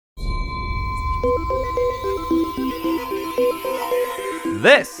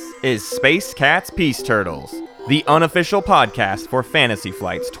This is Space Cats Peace Turtles, the unofficial podcast for Fantasy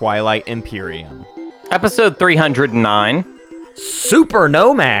Flight's Twilight Imperium. Episode 309. Super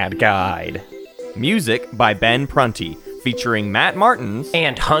Nomad Guide. Music by Ben Prunty, featuring Matt Martins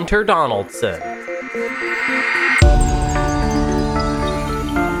And Hunter Donaldson.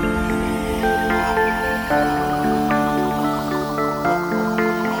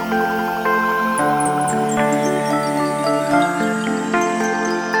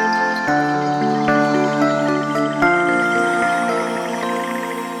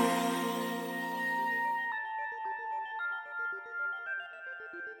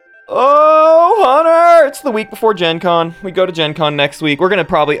 Oh, Hunter! It's the week before Gen Con. We go to Gen Con next week. We're gonna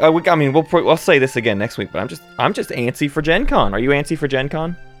probably. We'll say this again next week. But I'm just antsy for Gen Con. Are you antsy for Gen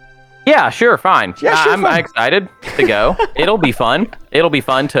Con? Yeah, sure, fine. Yeah, sure, I'm fine. excited to go. It'll be fun. It'll be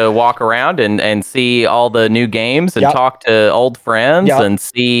fun to walk around and see all the new games and Yep. talk to old friends Yep. and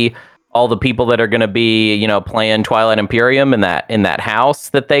see all the people that are going to be, playing Twilight Imperium in that house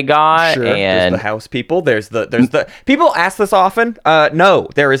that they got. Sure. There's And the house people. There's the people ask this often. No,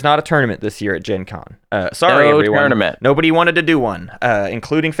 there is not a tournament this year at Gen Con. Sorry, No everyone. tournament. Nobody wanted to do one,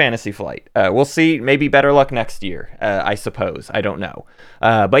 including Fantasy Flight. We'll see. Maybe better luck next year. I suppose. I don't know.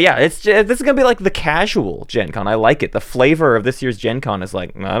 But yeah, this is gonna be like the casual Gen Con. I like it. The flavor of this year's Gen Con is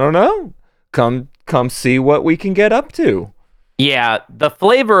like, I don't know. Come see what we can get up to. yeah, the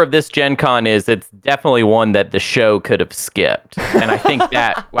flavor of this Gen Con is it's definitely one that the show could have skipped. And I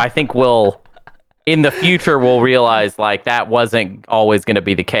think we'll in the future we'll realize like that wasn't always going to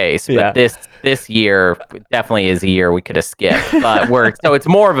be the case. But Yeah. this year definitely is a year we could have skipped. But so it's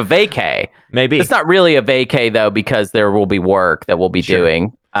more of a vacay. Maybe. It's not really a vacay though, because there will be work that we'll be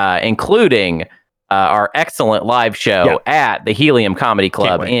doing, including our excellent live show at the Helium Comedy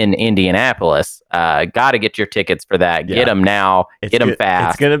Club in Indianapolis. Got to get your tickets for that. Yeah. Get them now. Get them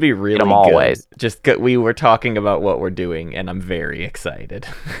fast. It's gonna be really Get 'em good. always. We were talking about what we're doing, and I'm very excited.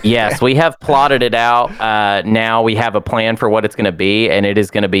 Yes, we have plotted it out. Now we have a plan for what it's going to be, and it is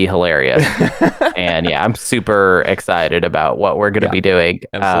going to be hilarious. And yeah, I'm super excited about what we're going to be doing.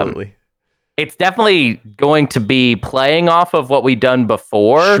 Absolutely. It's definitely going to be playing off of what we've done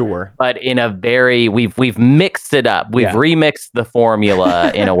before. Sure. But in a very we've mixed it up. We've remixed the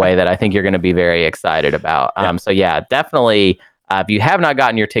formula in a way that I think you're going to be very excited about. So yeah, definitely. If you have not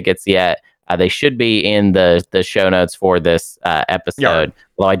gotten your tickets yet, they should be in the show notes for this episode.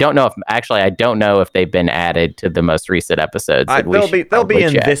 Well, I don't know if they've been added to the most recent episodes. They'll be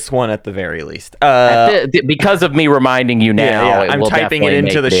in this one at the very least. Because of me reminding you now. I'm typing it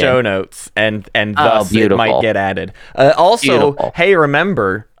into the show notes, and thus it might get added. Also, hey,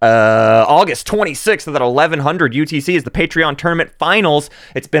 remember August 26th at 1100 UTC is the Patreon tournament finals.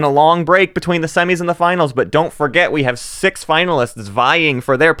 It's been a long break between the semis and the finals, but don't forget we have 6 finalists vying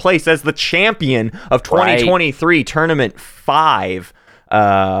for their place as the champion of 2023 Tournament 5.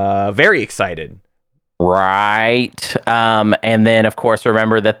 Very excited. Right. And then, of course,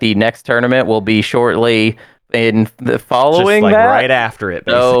 remember that the next tournament will be shortly in the following Just like right after it,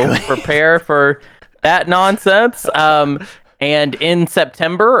 basically. So prepare for that nonsense. And in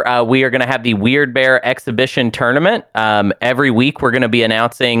September, we are going to have the Weird Bear Exhibition Tournament. Every week, we're going to be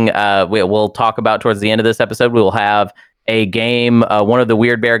announcing, we'll talk about towards the end of this episode, we will have a game, one of the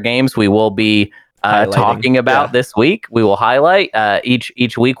Weird Bear games we will be talking about this week. We will highlight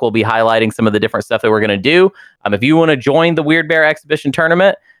each week. We'll be highlighting some of the different stuff that we're going to do. If you want to join the Weird Bear Exhibition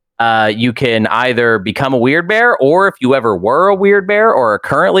Tournament, you can either become a Weird Bear, or if you ever were a Weird Bear or are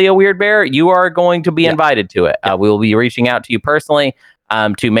currently a Weird Bear, you are going to be invited to it. We will be reaching out to you personally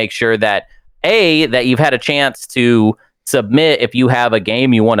to make sure that that you've had a chance to submit if you have a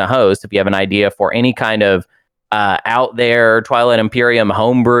game you want to host, if you have an idea for any kind of out there Twilight Imperium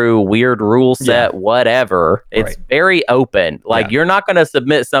homebrew weird rule set, whatever. It's very open. Like you're not going to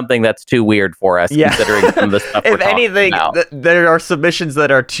submit something that's too weird for us, considering some of the stuff we're talking about. There are submissions that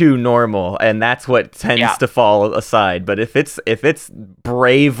are too normal, and that's what tends to fall aside. But if it's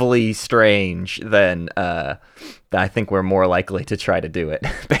bravely strange, then I think we're more likely to try to do it.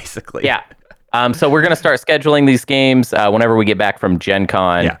 Basically, so we're going to start scheduling these games whenever we get back from Gen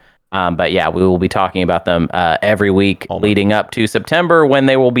Con. But yeah, we will be talking about them every week leading up to September, when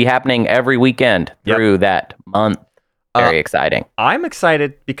they will be happening every weekend through that month. Very exciting. I'm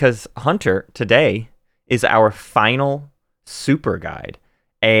excited because, Hunter, today is our final super guide,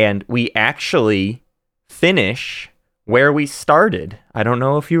 and we actually finish where we started. I don't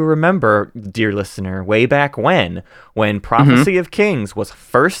know if you remember, dear listener, way back when Prophecy of Kings was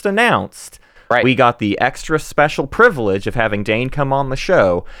first announced. Right. We got the extra special privilege of having Dane come on the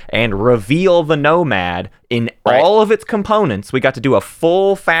show and reveal the Nomad in all of its components. We got to do a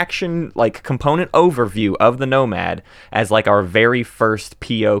full faction, like, component overview of the Nomad as, like, our very first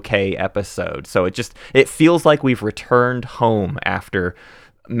POK episode. So it feels like we've returned home after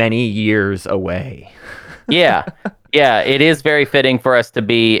many years away. Yeah. Yeah, it is very fitting for us to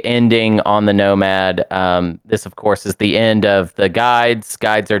be ending on the Nomad. This, of course, is the end of the guides.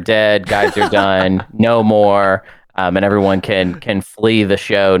 Guides are dead. Guides are done. No more. And everyone can flee the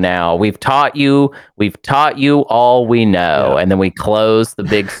show now. We've taught you all we know, and then we close the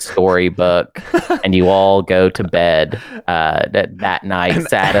big storybook, and you all go to bed that night,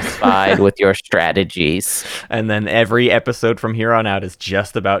 satisfied with your strategies. And then every episode from here on out is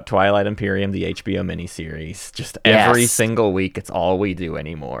just about Twilight Imperium, the HBO miniseries. Just every single week, it's all we do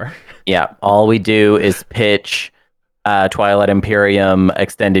anymore. Yeah, all we do is pitch Twilight Imperium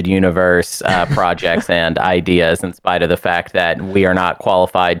extended universe projects and ideas, in spite of the fact that we are not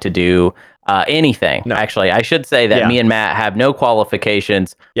qualified to do anything. No. Actually, I should say that me and Matt have no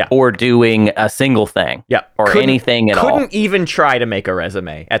qualifications for doing a single thing or anything at all. Couldn't even try to make a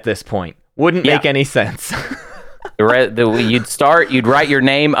resume at this point. Wouldn't make any sense. You'd write your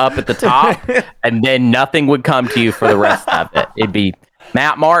name up at the top, and then nothing would come to you for the rest of it. It'd be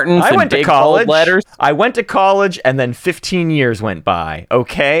Matt Martin, I went big to college. Bold letters. I went to college, and then 15 years went by.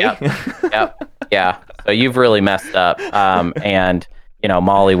 Okay. Yeah. So you've really messed up. And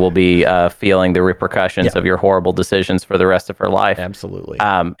Molly will be feeling the repercussions of your horrible decisions for the rest of her life. Absolutely.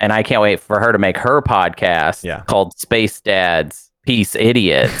 And I can't wait for her to make her podcast called Space Dads, Peace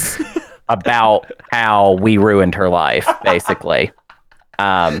Idiots, about how we ruined her life, basically.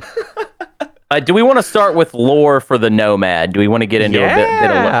 Do we want to start with lore for the Nomad? Do we want to get into a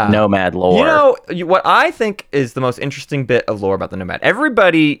bit of Nomad lore? What I think is the most interesting bit of lore about the Nomad,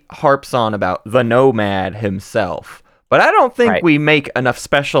 everybody harps on about the Nomad himself, but I don't think we make enough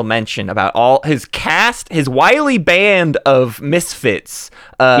special mention about all his cast, his wily band of misfits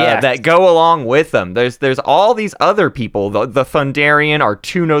that go along with him. There's all these other people, the Thunderian,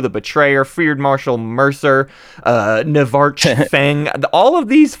 Artuno the Betrayer, Feared Marshal Mercer, Navarch Feng, all of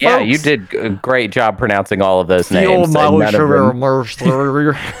these folks. Yeah, you did a great job pronouncing all of those names.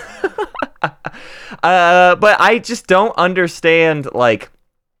 Mercer. But I just don't understand, like,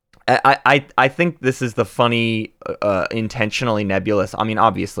 I think this is the funny, intentionally nebulous. I mean,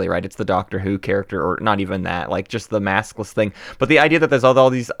 obviously, right? It's the Doctor Who character, or not even that, like just the maskless thing. But the idea that there's all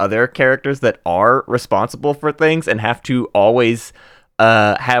these other characters that are responsible for things and have to always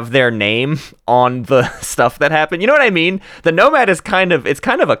have their name on the stuff that happened. You know what I mean? The Nomad is kind of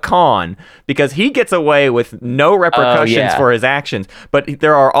a con because he gets away with no repercussions for his actions. But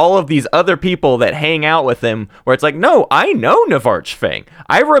there are all of these other people that hang out with him where it's like, no, I know Navarch Feng.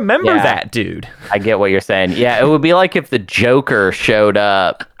 I remember that dude. I get what you're saying. Yeah, it would be like if the Joker showed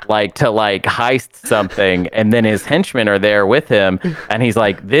up to heist something, and then his henchmen are there with him, and he's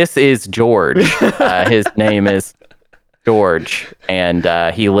like, this is George. His name is George, and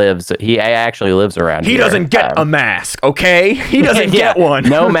he actually lives around here. He doesn't get a mask, okay? He doesn't get one.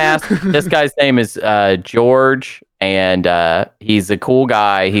 No mask. This guy's name is George, and he's a cool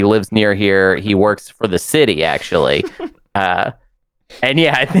guy. He lives near here. He works for the city, actually. And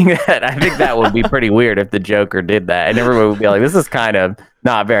yeah, I think that would be pretty weird if the Joker did that, and everyone would be like, "This is kind of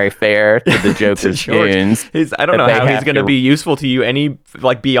not very fair to the Joker's goons." I don't know how he's going to be useful to you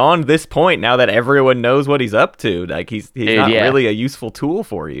beyond this point. Now that everyone knows what he's up to, like he's not really a useful tool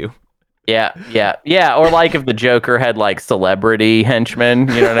for you. Yeah. Or like if the Joker had like celebrity henchmen,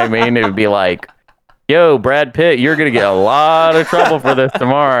 you know what I mean? It would be like, yo, Brad Pitt, you're going to get a lot of trouble for this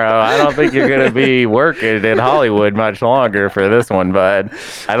tomorrow. I don't think you're going to be working in Hollywood much longer for this one, bud.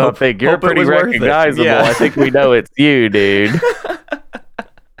 I don't think you're pretty recognizable. Yeah. I think we know it's you, dude.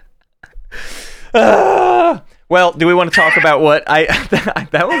 Well, do we want to talk about what we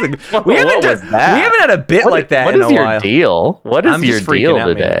haven't had a bit like that in a while. What is your deal? What is your deal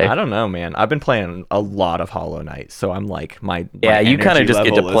today? Man. I don't know, man. I've been playing a lot of Hollow Knight, so I'm like my you kind of just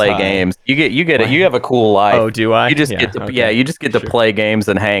get to play games. You have a cool life. Oh, do I? You just get to play games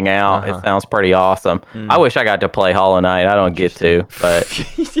and hang out. It sounds pretty awesome. I wish I got to play Hollow Knight. I don't get to, but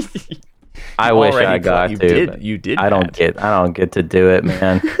I wish I got to. You did. I don't get to do it,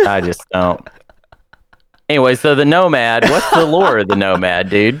 man. I just don't. Anyway, so the Nomad, what's the lore of the Nomad,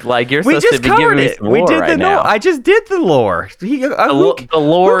 dude? Like, you're supposed to be giving me some lore right now. I just did the lore. Who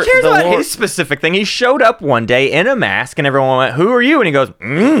cares about his specific thing? He showed up one day in a mask, and everyone went, "Who are you?" And he goes,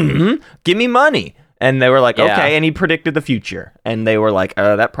 "Give me money." And they were like, "Okay." And he predicted the future. And they were like,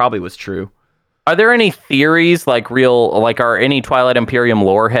 "That probably was true." Are there any theories, are any Twilight Imperium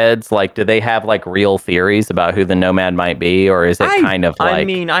lore heads, do they have, real theories about who the Nomad might be, or is it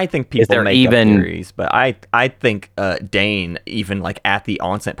I think people make up theories, but I think Dane, even, at the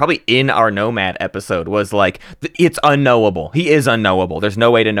onset, probably in our Nomad episode, was it's unknowable. He is unknowable. There's no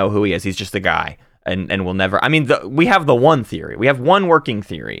way to know who he is. He's just a guy, and we'll never... I mean, we have the one theory. We have one working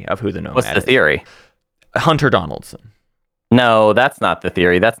theory of who the Nomad is. What's the theory? Hunter Donaldson. No, that's not the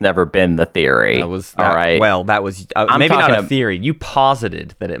theory. That's never been the theory. All right. Well, that was maybe not a theory. You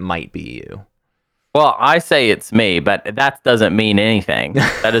posited that it might be you. Well, I say it's me, but that doesn't mean anything.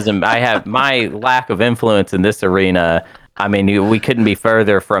 That doesn't. I have my lack of influence in this arena. I mean, we couldn't be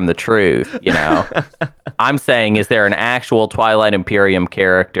further from the truth, I'm saying, is there an actual Twilight Imperium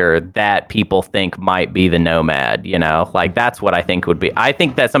character that people think might be the Nomad, That's what I think would be. I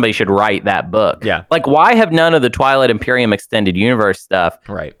think that somebody should write that book. Yeah. Why have none of the Twilight Imperium Extended Universe stuff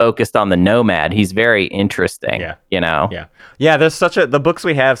focused on the Nomad? He's very interesting, Yeah. Yeah, there's the books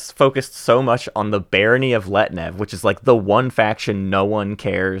we have focused so much on the Barony of Letnev, which is, the one faction no one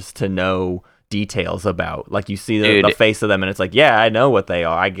cares to know details about. You see the face of them and it's I know what they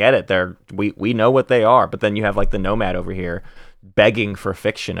are. I get it. We know what they are. But then you have the Nomad over here begging for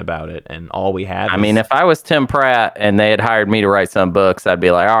fiction about it, and all we have mean, if I was Tim Pratt and they had hired me to write some books, I'd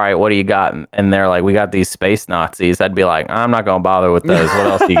be like, all right, what do you got? And they're like, we got these space Nazis. I'd be like, I'm not gonna bother with those. What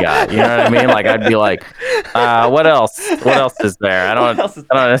else you got? You know what I mean? I'd be like, what else is there? I don't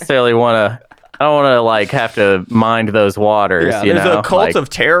necessarily want to have to mind those waters. Yeah, there's a cult of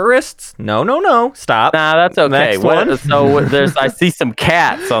terrorists. No, stop. Nah, that's okay. I see some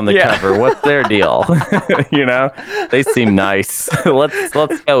cats on the cover. What's their deal? They seem nice. Let's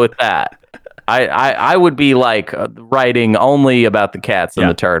go with that. I would be writing only about the cats and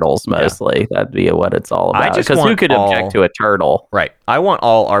the turtles mostly. That'd be what it's all about. Because who could object to a turtle? Right. I want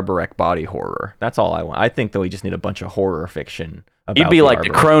all Arborec body horror. That's all I want. I think that we just need a bunch of horror fiction. You'd be like the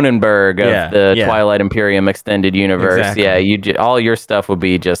Cronenberg of the Twilight Imperium Extended Universe. Exactly. Yeah, all your stuff would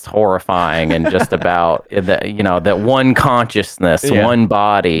be just horrifying and just about that one consciousness, one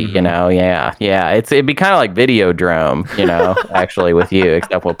body. Mm-hmm. It'd be kind of like Videodrome, actually with you,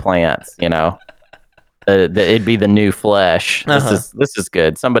 except with plants. It'd be the new flesh. Uh-huh. This is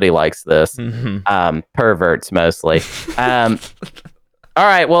good. Somebody likes this. Mm-hmm. Perverts mostly. All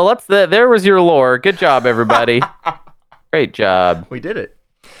right. Well, there was your lore. Good job, everybody. Great job. We did it.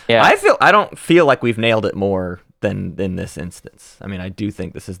 Yeah. I don't feel like we've nailed it more than in this instance. I mean, I do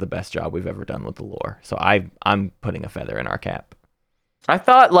think this is the best job we've ever done with the lore. So I'm putting a feather in our cap. I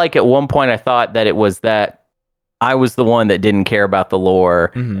thought at one point that it was that I was the one that didn't care about the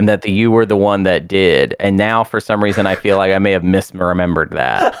lore, and that you were the one that did. And now, for some reason, I feel like I may have misremembered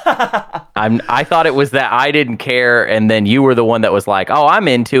that. I thought it was that I didn't care, and then you were the one that was like, "Oh, I'm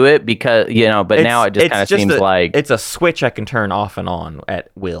into it," because but now it just kind of seems like it's a switch I can turn off and on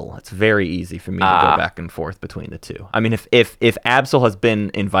at will. It's very easy for me to go back and forth between the two. I mean, if Absol has been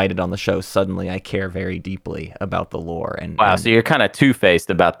invited on the show, suddenly I care very deeply about the lore. So you're kind of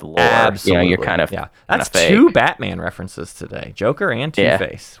two-faced about the lore. Absolutely, you're kind of That's two Batman references today, Joker and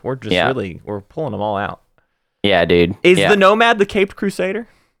Two-Face. We're just we're pulling them all out. Yeah, dude. Is the Nomad the Caped Crusader?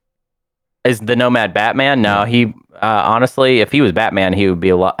 Is the Nomad Batman? No, he honestly, if he was Batman, he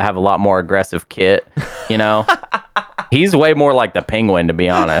would have a lot more aggressive kit. He's way more like the Penguin, to be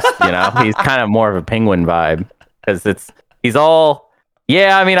honest. He's kind of more of a Penguin vibe because he's all.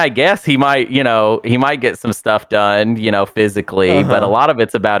 Yeah, I mean, I guess he might get some stuff done, physically, but a lot of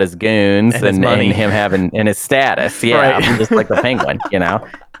it's about his goons and him having and his status. Yeah, right. Just like the Penguin,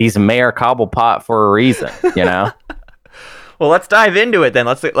 he's Mayor Cobblepot for a reason, Well, let's dive into it then.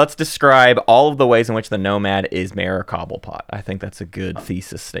 Let's describe all of the ways in which the Nomad is Mayor Cobblepot. I think that's a good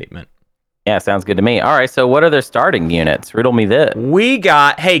thesis statement. Yeah, sounds good to me. All right, so what are their starting units? Riddle me this.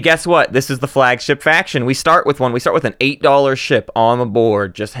 Hey, guess what? This is the flagship faction. We start with an $8 ship on the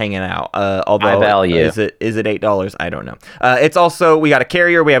board just hanging out. Although, high value. Is it $8? I don't know. It's also, we got a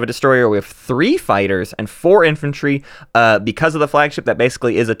carrier, we have a destroyer, we have 3 fighters, and 4 infantry. Because of the flagship, that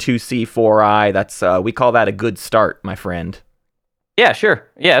basically is a 2C, 4I. That's we call that a good start, my friend. Yeah, sure.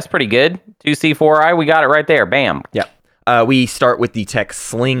 Yeah, that's pretty good. 2C, 4I, we got it right there. Bam. Yep. We start with the tech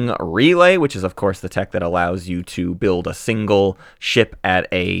Sling Relay, which is, of course, the tech that allows you to build a single ship at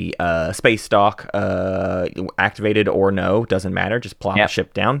a space dock, activated or no, doesn't matter. Just plop a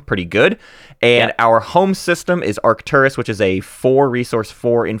ship down. Pretty good. And our home system is Arcturus, which is a 4-resource,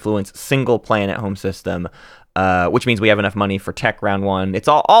 4-influence, single planet home system. Which means we have enough money for tech round 1. It's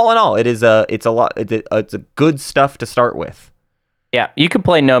all in all, it's a good stuff to start with. Yeah, you can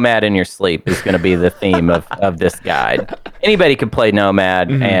play Nomad in your sleep is going to be the theme of this guide. anybody could play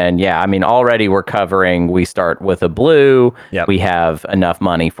Nomad. And yeah, I mean, already we're covering, we start with a blue. Yep. We have enough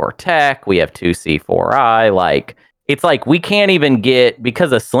money for tech. We have 2C4I. Like, it's like we can't even get,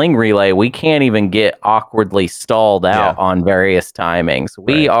 because of Sling Relay, we can't even get awkwardly stalled out on various timings.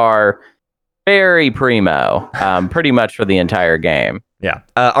 We are very primo, pretty much for the entire game. Yeah.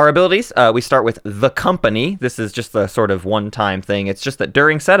 Our abilities, we start with the company. This is just the sort of one-time thing. It's just that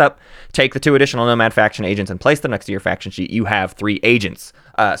during setup, take the 2 additional Nomad faction agents and place them next to your faction sheet. You have 3 agents.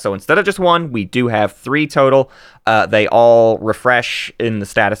 So instead of just 1, we do have 3 total. They all refresh in the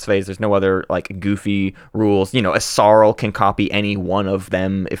status phase. There's no other like goofy rules. You know, a Sarl can copy any one of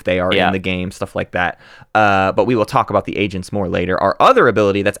them if they are in the game, stuff like that. But we will talk about the agents more later. Our other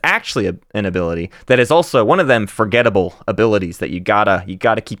ability, that's actually an ability that is also one of them forgettable abilities that you gotta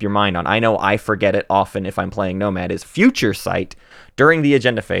keep your mind on. I know I forget it often if I'm playing Nomad, is Future Sight. During the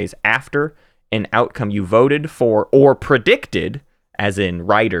agenda phase, after an outcome you voted for or predicted, as in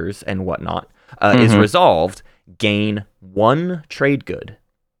writers and whatnot, is resolved, gain 1 trade good.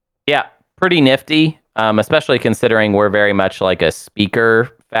 Yeah, pretty nifty, especially considering we're very much like a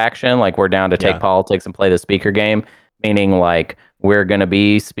speaker faction. Like, we're down to take politics and play the speaker game, meaning like we're going to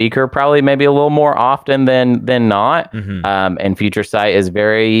be speaker probably maybe a little more often than not. And Future Sight is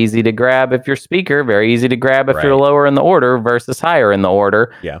very easy to grab if you're speaker, very easy to grab if you're lower in the order versus higher in the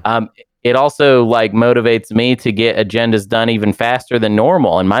order. It also like motivates me to get agendas done even faster than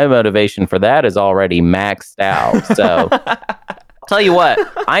normal. And my motivation for that is already maxed out. So I'll tell you what,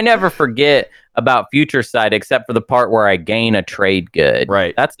 I never forget about Future Sight except for the part where I gain a trade good.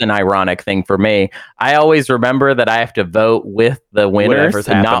 Right. That's an ironic thing for me. I always remember that I have to vote with the winners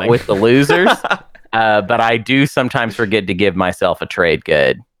and not with the losers. But I do sometimes forget to give myself a trade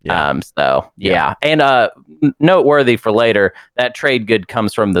good. And noteworthy for later, that trade good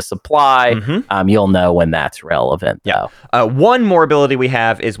comes from the supply. You'll know when that's relevant, though. One more ability we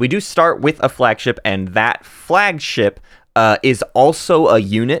have is we do start with a flagship, and that flagship is also a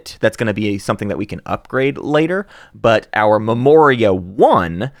unit that's going to be something that we can upgrade later. But our Memoria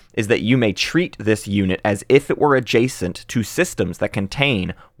 1 is that you may treat this unit as if it were adjacent to systems that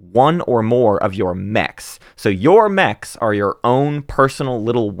contain 1 or more of your mechs. So your mechs are your own personal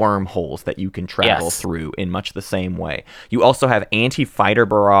little wormholes that you can travel through in much the same way. You also have anti-fighter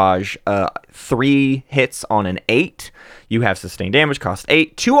barrage, 3 hits on an 8. You have sustained damage, cost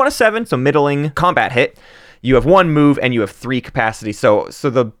 8, 2 on a 7, so middling combat hit. You have 1 move and you have 3 capacity. So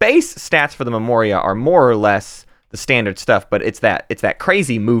the base stats for the Memoria are more or less the standard stuff, but it's that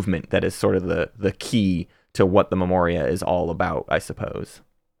crazy movement that is sort of the key to what the Memoria is all about, I suppose.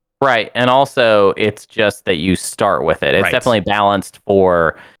 Right. And also it's just that you start with it. It's definitely balanced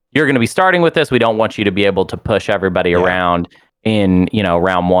for, you're going to be starting with this. We don't want you to be able to push everybody around in,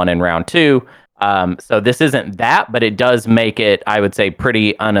 round 1 and round 2. So this isn't that, but it does make it, I would say,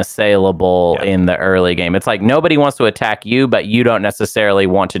 pretty unassailable in the early game. It's like nobody wants to attack you, but you don't necessarily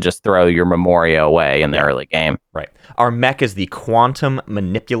want to just throw your Memoria away in the early game. Right. Our mech is the Quantum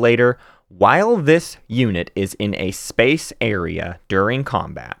Manipulator. While this unit is in a space area during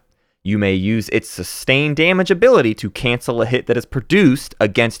combat, you may use its sustained damage ability to cancel a hit that is produced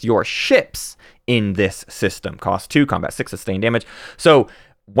against your ships in this system. Cost 2, combat 6, sustained damage. So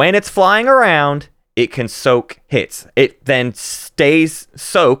when it's flying around, it can soak hits. It then stays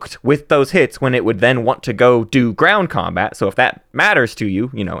soaked with those hits when it would then want to go do ground combat. So if that matters to you,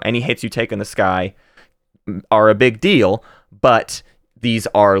 any hits you take in the sky are a big deal, but these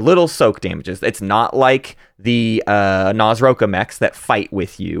are little soak damages. It's not like the Nazroka mechs that fight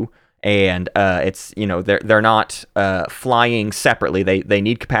with you. And it's they're not flying separately. They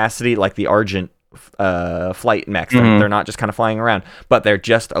need capacity like the Argent flight mechs. They're not just kind of flying around, but they're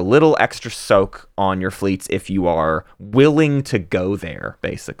just a little extra soak on your fleets if you are willing to go there,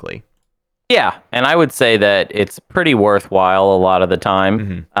 basically. Yeah, and I would say that it's pretty worthwhile a lot of the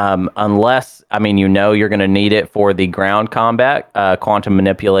time, unless you're going to need it for the ground combat. Quantum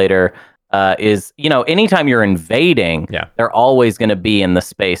Manipulator is, anytime you're invading, they're always going to be in the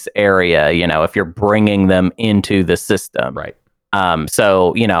space area, if you're bringing them into the system. Right.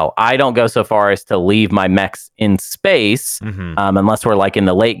 So, I don't go so far as to leave my mechs in space, unless we're like in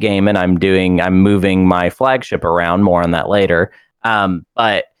the late game and I'm moving my flagship around. More on that later.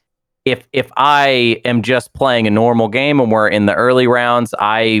 But if I am just playing a normal game and we're in the early rounds,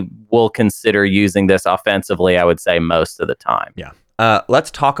 I will consider using this offensively, I would say, most of the time. Yeah. Let's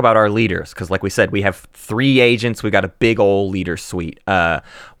talk about our leaders, because like we said, we have 3 agents. We got a big old leader suite.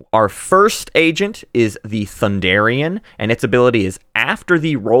 Our first agent is the Thunderian, and its ability is after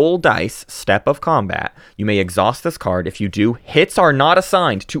the roll dice step of combat, you may exhaust this card. If you do, hits are not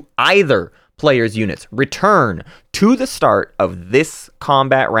assigned to either player's units return to the start of this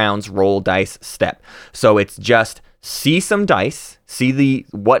combat round's roll dice step. So it's just see some dice, see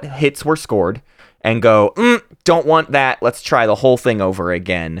what hits were scored, and go, don't want that. Let's try the whole thing over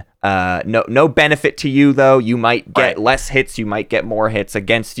again. No benefit to you, though. You might get less hits. You might get more hits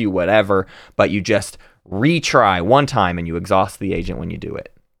against you, whatever. But you just retry one time, and you exhaust the agent when you do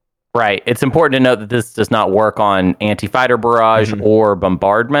it. Right. It's important to note that this does not work on anti-fighter barrage or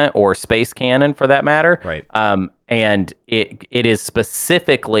bombardment or space cannon, for that matter. Right. And it is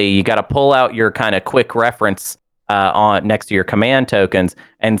specifically, you got to pull out your kind of quick reference on next to your command tokens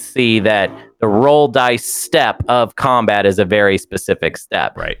and see that the roll dice step of combat is a very specific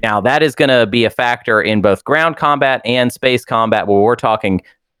step. Right. Now, that is going to be a factor in both ground combat and space combat, where we're talking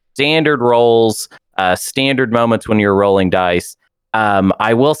standard rolls, standard moments when you're rolling dice.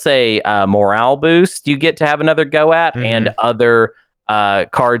 I will say morale boost you get to have another go at, and other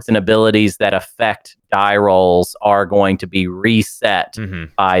cards and abilities that affect die rolls are going to be reset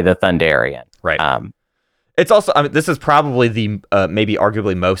by the Thunderian. Right. It's also, this is probably the maybe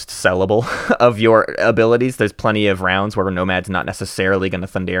arguably most sellable of your abilities. There's plenty of rounds where Nomad's not necessarily going to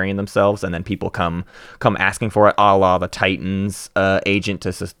Thunderian themselves, and then people come asking for it, a la the Titans agent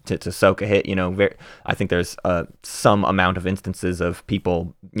to soak a hit. I think there's some amount of instances of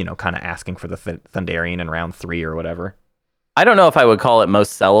people, kind of asking for the Thunderian in round 3 or whatever. I don't know if I would call it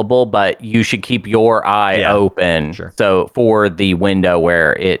most sellable, but you should keep your eye open. Sure. So for the window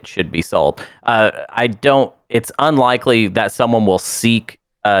where it should be sold. It's unlikely that someone will seek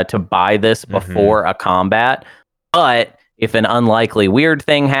to buy this before a combat, but if an unlikely weird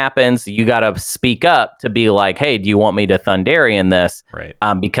thing happens, you got to speak up to be like, hey, do you want me to Thunderian this? Right.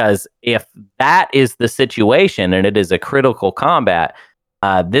 Because if that is the situation and it is a critical combat,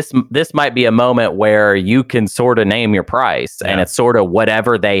 this might be a moment where you can sort of name your price, and it's sort of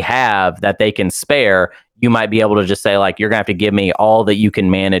whatever they have that they can spare. You might be able to just say, like, you're gonna have to give me all that you can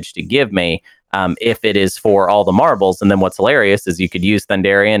manage to give me, if it is for all the marbles. And then what's hilarious is you could use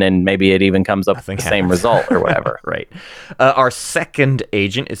Thunderian and maybe it even comes up with the same result or whatever. Right. Our second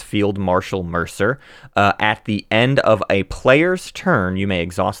agent is Field Marshal Mercer. At the end of a player's turn, you may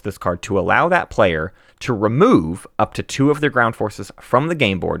exhaust this card to allow that player to remove up to 2 of their ground forces from the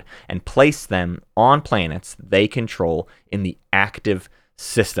game board and place them on planets they control in the active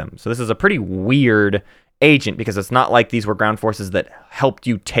system. So this is a pretty weird agent, because it's not like these were ground forces that helped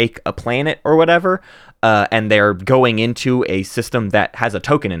you take a planet or whatever, and they're going into a system that has a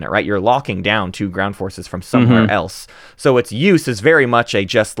token in it, right? You're locking down 2 ground forces from somewhere else. So its use is very much a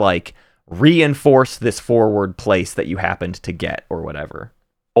just like reinforce this forward place that you happened to get or whatever.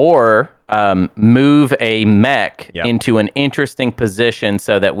 Or move a mech into an interesting position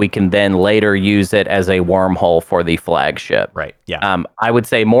so that we can then later use it as a wormhole for the flagship. Right. Yeah. I would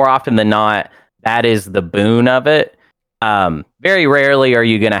say more often than not, that is the boon of it. Very rarely are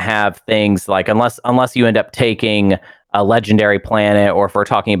you going to have things like, unless you end up taking a legendary planet, or if we're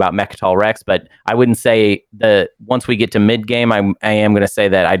talking about Mechatol Rex. But I wouldn't say that once we get to mid game, I am going to say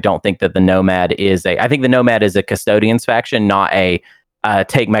that I don't think that the Nomad is I think the Nomad is a Custodians faction, not a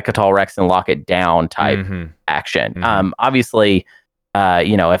take Mechatol Rex and lock it down type action. Obviously,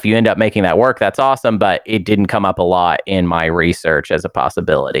 if you end up making that work, that's awesome, but it didn't come up a lot in my research as a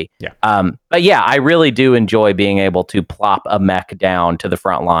possibility. Yeah. But yeah, I really do enjoy being able to plop a mech down to the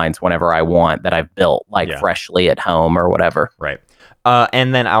front lines whenever I want, that I've built freshly at home or whatever. Right.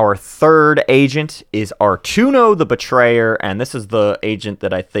 And then our third agent is Artuno the Betrayer, and this is the agent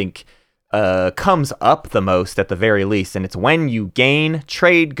that I think comes up the most at the very least, and it's when you gain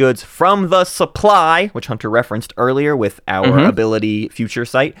trade goods from the supply, which Hunter referenced earlier with our ability Future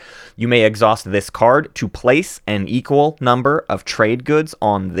Sight. You may exhaust this card to place an equal number of trade goods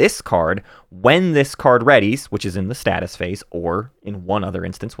on this card when this card readies, which is in the status phase, or in one other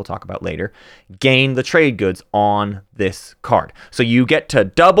instance we'll talk about later, gain the trade goods on this card. So you get to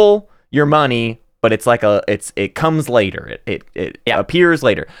double your money, but it's like it comes later. It appears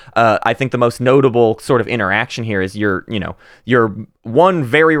later. I think the most notable sort of interaction here is your one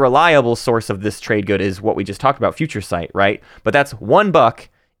very reliable source of this trade good is what we just talked about, Future Sight, right? But that's $1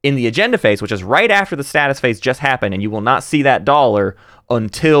 in the agenda phase, which is right after the status phase just happened, and you will not see that dollar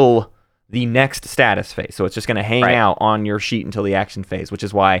until the next status phase. So it's just going to hang out on your sheet until the action phase, which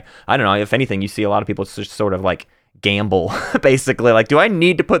is why, I don't know, if anything, you see a lot of people just sort of like gamble, basically, like, do I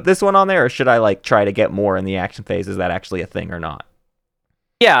need to put this one on there, or should I like try to get more in the action phase? Is that actually a thing or not?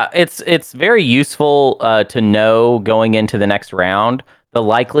 Yeah, it's very useful to know going into the next round the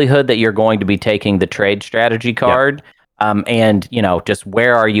likelihood that you're going to be taking the trade strategy card, and just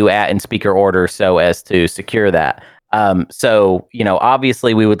where are you at in speaker order so as to secure that. So,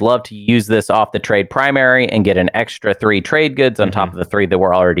 obviously we would love to use this off the trade primary and get an extra 3 trade goods on top of the 3 that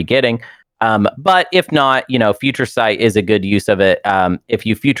we're already getting. But if not, Future Sight is a good use of it. If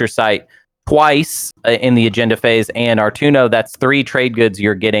you Future Sight twice in the agenda phase and Artuno, that's 3 trade goods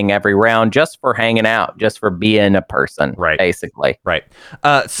you're getting every round just for hanging out, just for being a person, basically. Right.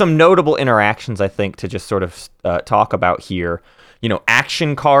 Some notable interactions, I think, to just sort of talk about here.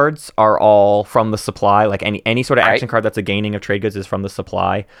 Action cards are all from the supply. Like any sort of action card that's a gaining of trade goods is from the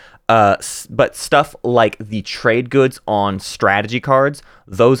supply. But stuff like the trade goods on strategy cards,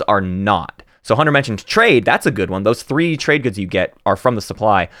 those are not. So Hunter mentioned trade. That's a good one. Those 3 trade goods you get are from the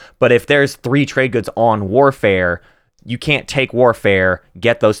supply. But if there's 3 trade goods on warfare, you can't take warfare,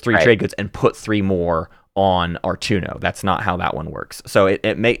 get those 3 trade goods, and put 3 more on Artuno. That's not how that one works. So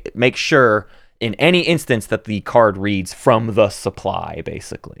it makes sure in any instance that the card reads from the supply,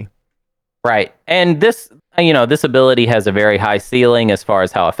 basically. Right. And this ability has a very high ceiling as far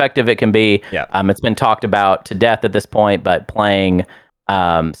as how effective it can be. Yeah. It's been talked about to death at this point, but playing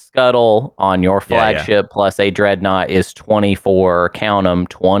Scuttle on your flagship plus a Dreadnought is 24, count them,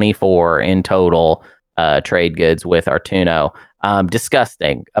 24 in total trade goods with Artuno.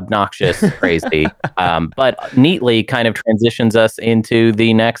 Disgusting, obnoxious, crazy, but neatly kind of transitions us into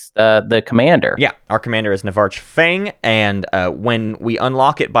the next, the commander. Yeah, our commander is Navarch Feng, and when we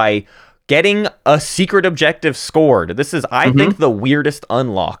unlock it by getting a secret objective scored, this is, I think, the weirdest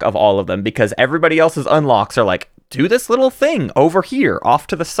unlock of all of them, because everybody else's unlocks are like, do this little thing over here, off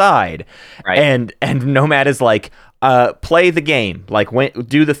to the side, and Nomad is like, play the game, like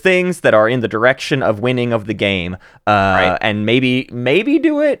do the things that are in the direction of winning of the game, and maybe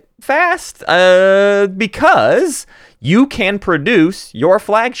do it fast, because you can produce your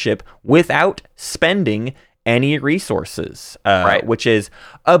flagship without spending any resources, which is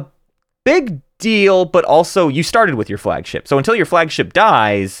a big deal, but also you started with your flagship. So until your flagship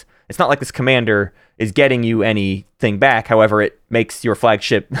dies, it's not like this commander is getting you anything back. However, it makes your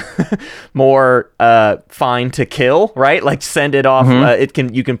flagship more fine to kill, right? Like send it off.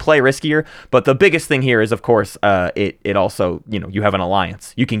 You can play riskier, but the biggest thing here is, of course, it also, you have an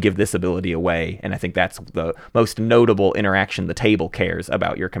alliance. You can give this ability away, and I think that's the most notable interaction the table cares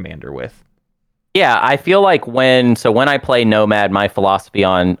about your commander with. Yeah, I feel like when I play Nomad, my philosophy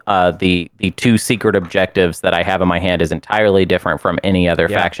on the 2 secret objectives that I have in my hand is entirely different from any other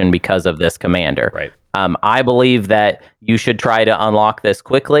faction because of this commander. Right. I believe that you should try to unlock this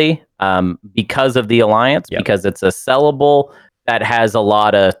quickly because of the alliance, because it's a sellable that has a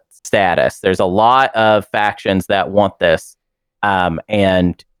lot of status. There's a lot of factions that want this,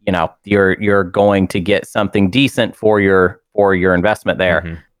 and you're going to get something decent for your investment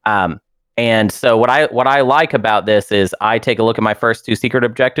there. And so what I like about this is I take a look at my first 2 secret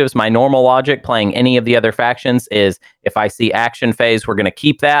objectives. My normal logic playing any of the other factions is if I see action phase, we're going to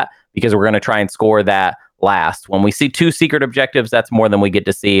keep that because we're going to try and score that last. When we see 2 secret objectives, that's more than we get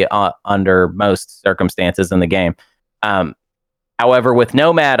to see under most circumstances in the game. However, with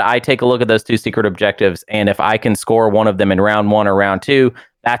Nomad, I take a look at those 2 secret objectives, and if I can score one of them in round 1 or round 2,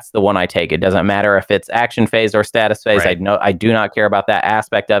 that's the one I take. It doesn't matter if it's action phase or status phase. I do not care about that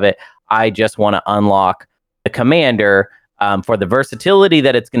aspect of it. I just want to unlock the commander for the versatility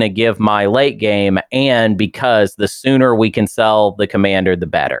that it's going to give my late game, and because the sooner we can sell the commander, the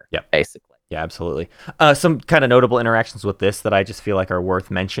better, basically. Yeah, absolutely. Some kind of notable interactions with this that I just feel like are worth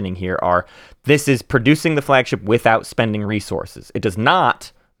mentioning here are, this is producing the flagship without spending resources. It does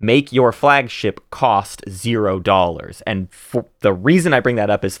not make your flagship cost $0. And the reason I bring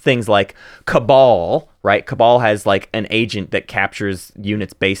that up is things like Cabal, right? Cabal has like an agent that captures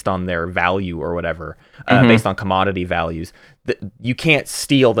units based on their value or whatever, based on commodity values. You can't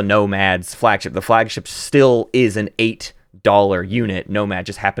steal the Nomad's flagship. The flagship still is an $8 unit. Nomad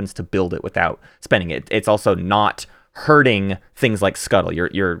just happens to build it without spending it. It's also not hurting things like Scuttle.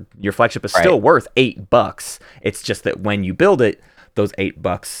 Your flagship is still worth $8. It's just that when you build it, those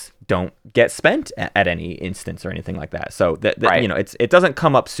 $8 don't get spent at any instance or anything like that. So it doesn't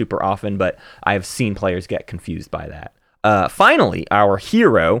come up super often, but I've seen players get confused by that. Finally, our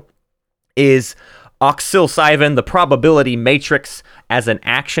hero is Auxil Sivan, the probability matrix. As an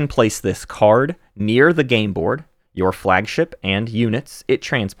action, place this card near the game board. Your flagship and units it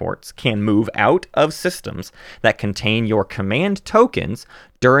transports can move out of systems that contain your command tokens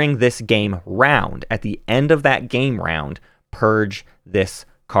during this game round. At the end of that game round, purge this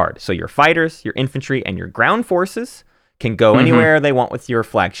card. So your fighters, your infantry, and your ground forces can go anywhere they want with your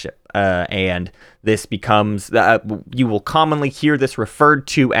flagship. And this becomes, you will commonly hear this referred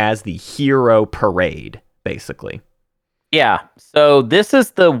to as the hero parade, basically. Yeah. So this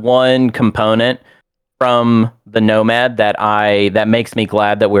is the one component from the Nomad that makes me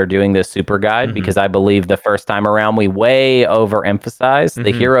glad that we're doing this super guide, because I believe the first time around we way overemphasized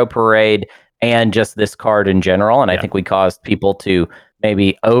the hero parade and just this card in general, and I think we caused people to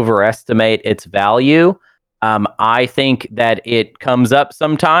maybe overestimate its value. I think that it comes up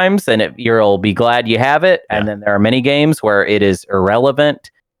sometimes, and you'll be glad you have it. And then there are many games where it is irrelevant,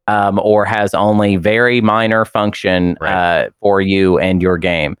 or has only very minor function for you and your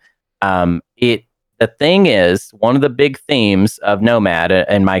game. The thing is, one of the big themes of Nomad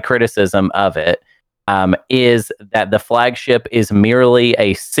and my criticism of it is that the flagship is merely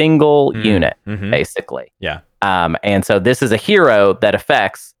a single unit, basically. Yeah. And so this is a hero that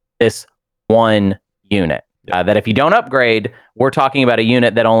affects this one unit. That if you don't upgrade, we're talking about a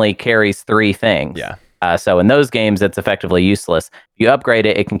unit that only carries 3 things. Yeah. So in those games, it's effectively useless. If you upgrade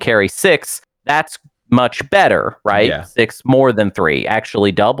it, it can carry 6. That's much better, right? Yeah. 6 more than 3,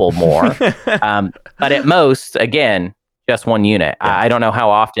 actually double more. But at most, again, just 1 unit. Yeah. I don't know how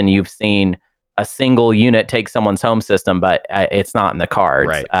often you've seen a single unit take someone's home system, but it's not in the cards.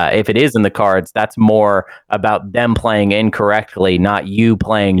 Right. If it is in the cards, that's more about them playing incorrectly, not you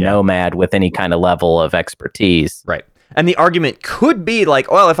playing Nomad with any kind of level of expertise. Right. And the argument could be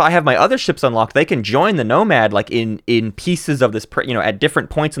like, well, if I have my other ships unlocked, they can join the Nomad like in pieces of this, at different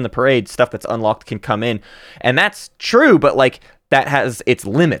points in the parade, stuff that's unlocked can come in. And that's true, but like that has its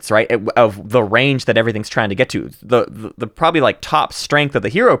limits, right? Of the range that everything's trying to get to. The probably like top strength of the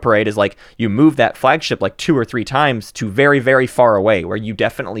hero parade is like you move that flagship like 2 or 3 times to very, very far away where you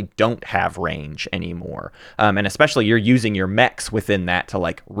definitely don't have range anymore. And especially you're using your mechs within that to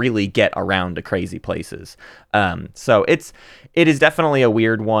like really get around to crazy places. So it is definitely a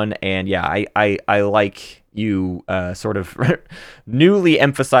weird one. And yeah, I like you sort of newly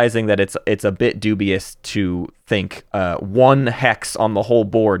emphasizing that it's a bit dubious to think 1 hex on the whole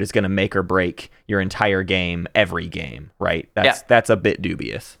board is going to make or break your entire game every game, right? That's a bit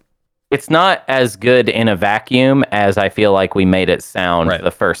dubious. It's not as good in a vacuum as I feel like we made it sound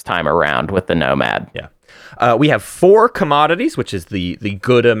the first time around with the Nomad. Yeah. We have 4 commodities, which is the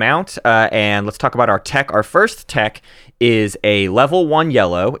good amount. And let's talk about our tech. Our first tech is a level 1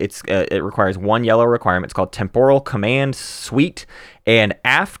 yellow. It requires 1 yellow requirement. It's called Temporal Command Suite. And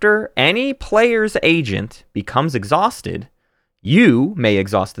after any player's agent becomes exhausted, you may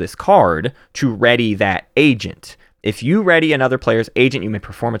exhaust this card to ready that agent. If you ready another player's agent, you may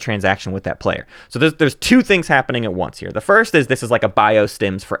perform a transaction with that player. So there's 2 things happening at once here. The first is this is like a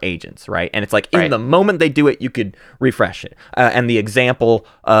biostims for agents, right? And it's like in the moment they do it, you could refresh it. And the example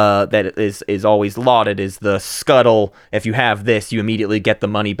that is always lauded is the scuttle. If you have this, you immediately get the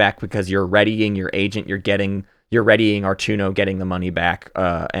money back because you're readying your agent. You're readying Artuno, getting the money back,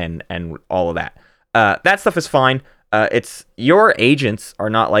 and all of that. That stuff is fine. It's your agents are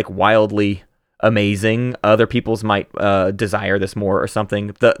not like wildly amazing. Other people's might desire this more or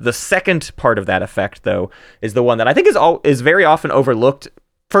something. The second part of that effect, though, is the one that I think is very often overlooked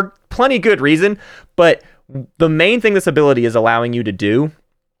for plenty good reason. But the main thing this ability is allowing you to do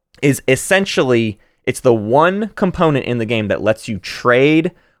is essentially it's the one component in the game that lets you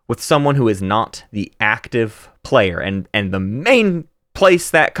trade with someone who is not the active player. And the main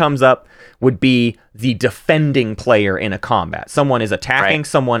place that comes up would be the defending player in a combat. Someone is attacking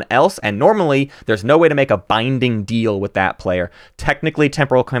someone else, and normally there's no way to make a binding deal with that player. Technically,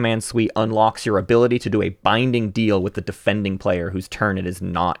 Temporal Command Suite unlocks your ability to do a binding deal with the defending player whose turn it is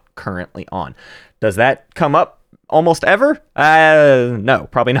not currently on. Does that come up almost ever? No,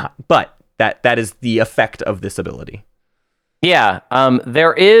 probably not. But that is the effect of this ability. Yeah,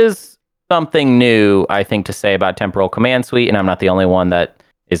 there is something new, I think, to say about Temporal Command Suite, and I'm not the only one that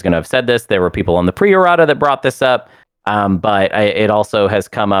is going to have said this. There were people on the pre-errata that brought this up, but it also has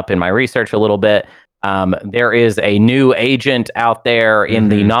come up in my research a little bit. There is a new agent out there in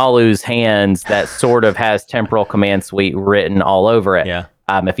the Nalu's hands that sort of has Temporal Command Suite written all over it. Yeah.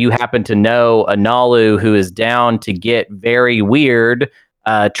 If you happen to know a Nalu who is down to get very weird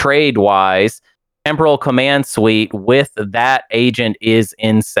trade-wise, Temporal Command Suite with that agent is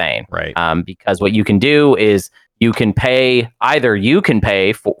insane. Right. Because what you can do is you can pay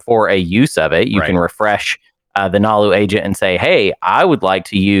for a use of it. You can refresh the Nalu agent and say, hey, I would like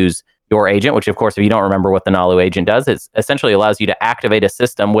to use your agent, which of course, if you don't remember what the Nalu agent does, it essentially allows you to activate a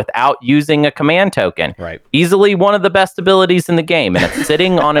system without using a command token. Right. Easily one of the best abilities in the game. And it's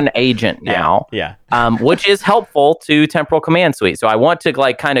sitting on an agent now, which is helpful to Temporal Command Suite. So I want to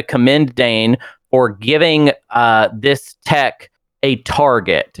kind of commend Dane for giving this tech a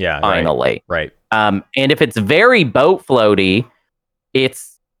target, finally. Right. And if it's very boat floaty,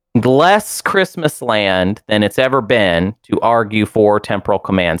 it's less Christmas land than it's ever been to argue for Temporal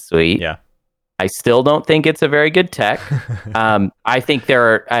Command Suite. Yeah. I still don't think it's a very good tech. I think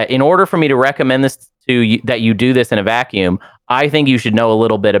there are, in order for me to recommend this to you, that you do this in a vacuum, I think you should know a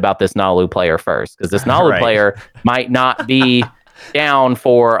little bit about this Nalu player first, because this Nalu player might not be down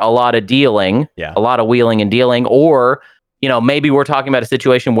for a lot of dealing, a lot of wheeling and dealing, or maybe we're talking about a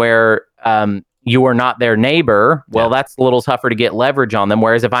situation where you are not their neighbor. Well, that's a little tougher to get leverage on them.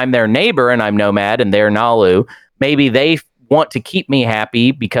 Whereas if I'm their neighbor and I'm Nomad and they're Nalu, maybe they want to keep me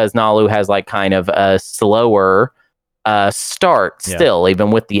happy because Nalu has like kind of a slower start still,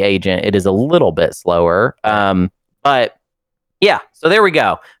 even with the agent. It is a little bit slower. But yeah, so there we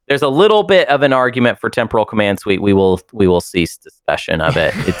go. There's a little bit of an argument for Temporal Command Suite. We will cease discussion of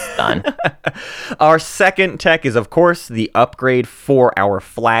it. It's done. Our second tech is, of course, the upgrade for our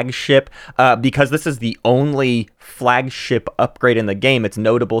flagship. Because this is the only flagship upgrade in the game, it's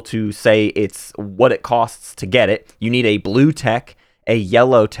notable to say it's what it costs to get it. You need a blue tech, a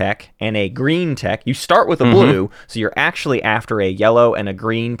yellow tech, and a green tech. You start with a blue, so you're actually after a yellow and a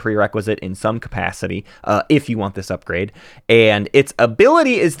green prerequisite in some capacity, if you want this upgrade. And its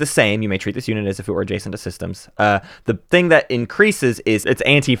ability is the same. You may treat this unit as if it were adjacent to systems. The thing that increases is its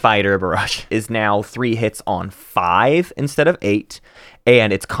anti-fighter barrage is now 3 hits on 5 instead of 8,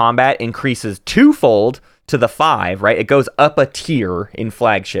 and its combat increases twofold to the 5, right? It goes up a tier in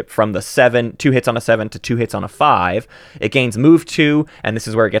flagship from the 7, 2 hits on a 7 to 2 hits on a 5. It gains move 2, and this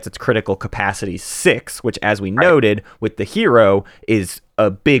is where it gets its critical capacity 6, which, as we noted with the hero, is a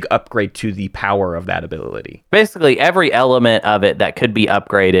big upgrade to the power of that ability. Basically, every element of it that could be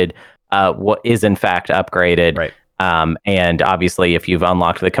upgraded what is in fact upgraded. Right. And obviously, if you've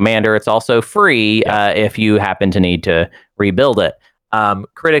unlocked the commander, it's also free if you happen to need to rebuild it.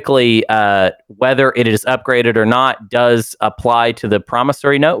 Critically, whether it is upgraded or not does apply to the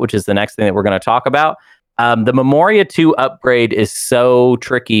promissory note, which is the next thing that we're going to talk about. The Memoria 2 upgrade is so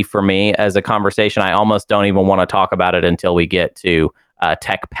tricky for me as a conversation. I almost don't even want to talk about it until we get to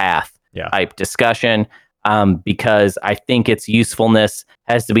tech path type discussion, because I think its usefulness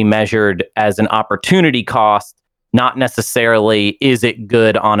has to be measured as an opportunity cost, not necessarily is it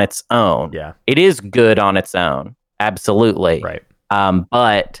good on its own. Yeah, it is good on its own. Absolutely. Right.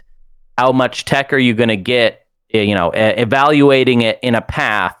 But how much tech are you going to get? Evaluating it in a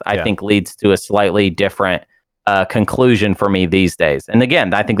path, I think, leads to a slightly different conclusion for me these days. And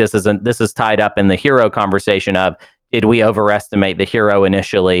again, I think this is tied up in the hero conversation of, did we overestimate the hero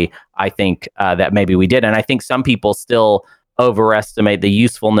initially? I think that maybe we did. And I think some people still overestimate the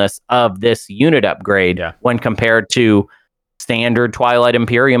usefulness of this unit upgrade when compared to standard Twilight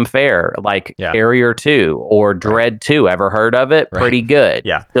Imperium fare, like Carrier 2 or Dread 2. Ever heard of it? Pretty good.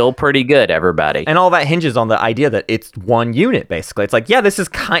 Yeah. Still pretty good, everybody. And all that hinges on the idea that it's one unit, basically. It's like, this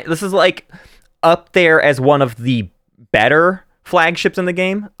is like up there as one of the better flagships in the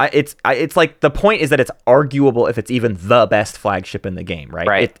game. It's like, the point is that it's arguable if it's even the best flagship in the game,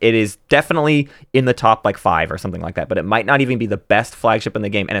 right? It is definitely in the top like 5 or something like that, but it might not even be the best flagship in the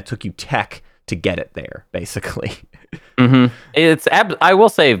game, and it took you tech to get it there, basically. I will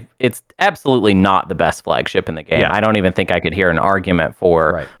say it's absolutely not the best flagship in the game. I don't even think I could hear an argument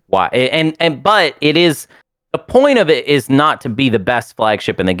for why. But it is, the point of it is not to be the best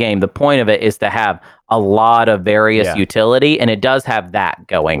flagship in the game. The point of it is to have a lot of various utility, and it does have that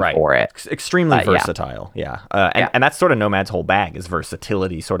going for it. Extremely versatile, and that's sort of Nomad's whole bag, is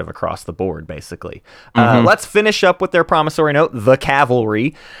versatility sort of across the board, basically. Let's finish up with their promissory note, the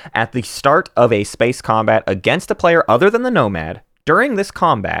Cavalry. At the start of a space combat against a player other than the Nomad, during this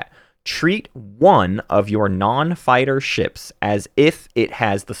combat, treat one of your non-fighter ships as if it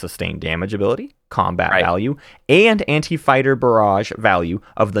has the sustained damage ability, combat value, and anti-fighter barrage value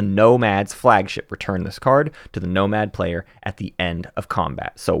of the Nomad's flagship. Return this card to the Nomad player at the end of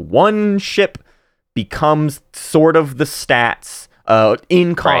combat. So one ship becomes sort of the stats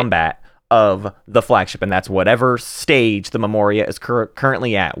in combat of the flagship, and that's whatever stage the Memoria is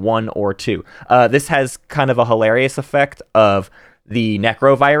currently at, 1 or 2. This has kind of a hilarious effect of the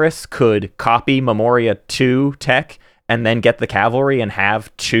Necrovirus could copy Memoria 2 tech and then get the Cavalry and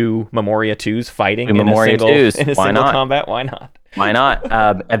have 2 Memoria 2s fighting in a single combat. Why not? Why not?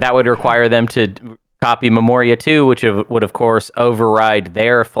 And that would require them to copy Memoria 2, which would, of course, override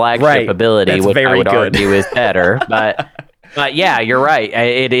their flagship ability, which I would argue is better. But yeah, you're right.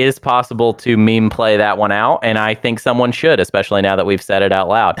 It is possible to meme play that one out, and I think someone should, especially now that we've said it out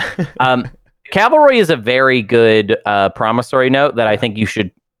loud. Cavalry is a very good promissory note that I think you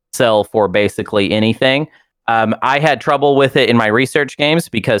should sell for basically anything. I had trouble with it in my research games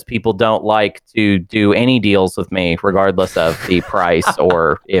because people don't like to do any deals with me, regardless of the price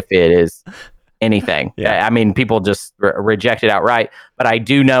or if it is anything. I mean, people just reject it outright. But I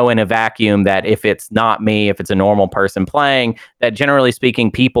do know in a vacuum that if it's not me, if it's a normal person playing, that generally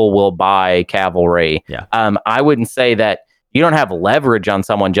speaking, people will buy cavalry. I wouldn't say that you don't have leverage on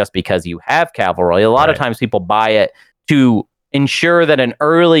someone just because you have cavalry. A lot of times people buy it to ensure that an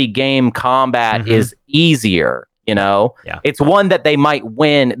early game combat is easier. You know, it's one that they might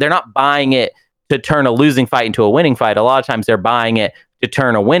win. They're not buying it to turn a losing fight into a winning fight. A lot of times they're buying it to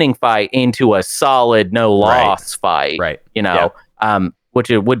turn a winning fight into a solid no loss fight. You know, which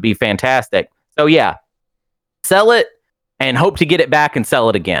it would be fantastic. So sell it and hope to get it back and sell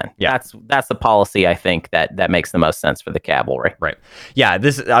it again. That's the policy I think that makes the most sense for the cavalry. Yeah,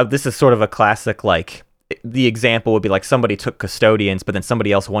 this is sort of a classic, like, the example would be like somebody took custodians, but then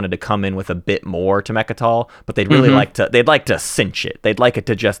somebody else wanted to come in with a bit more to Mechatol, but they'd really like to cinch it. They'd like it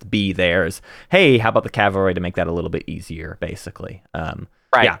to just be theirs. Hey, how about the cavalry to make that a little bit easier, basically.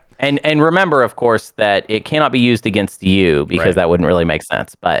 Yeah. And remember, of course, that it cannot be used against you because that wouldn't really make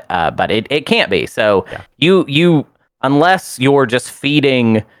sense. But it can't be. So you unless you're just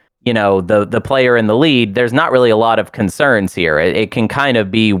feeding, you know, the player in the lead, there's not really a lot of concerns here. It can kind of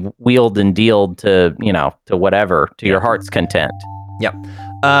be wheeled and dealed to, you know, to whatever, to your heart's content.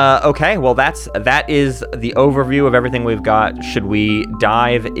 Okay, well, that is the overview of everything we've got. Should we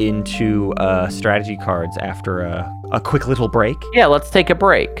dive into strategy cards after a quick little break? Yeah, let's take a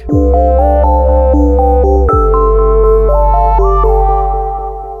break.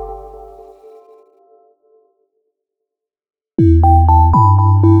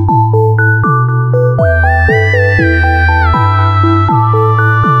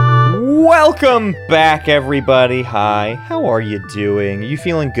 Welcome back, everybody. Hi, how are you doing? You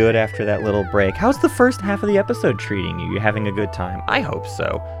feeling good after that little break? How's the first half of the episode treating you? You having a good time? I hope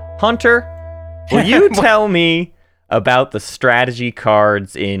so. Hunter, will you tell me about the strategy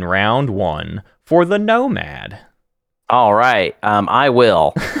cards in round 1 for the Nomad? All right, I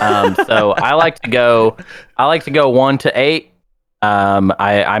will. So I like to go 1 to 8.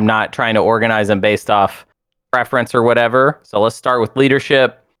 I'm not trying to organize them based off preference or whatever. So let's start with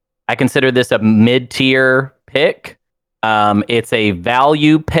leadership. I consider this a mid-tier pick. It's a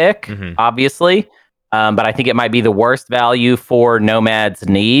value pick, obviously, but I think it might be the worst value for Nomad's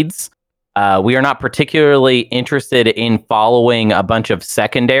needs. We are not particularly interested in following a bunch of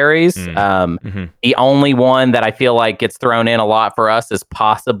secondaries. The only one that I feel like gets thrown in a lot for us is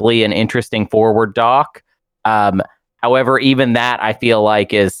possibly an interesting forward dock. However, even that I feel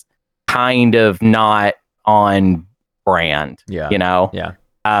like is kind of not on brand, you know?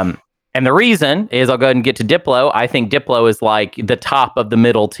 And the reason is, I'll go ahead and get to Diplo. I think Diplo is like the top of the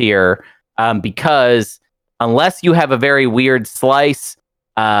middle tier because unless you have a very weird slice,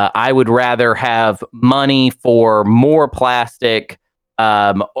 I would rather have money for more plastic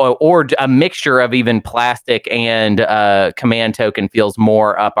or a mixture of even plastic and command token feels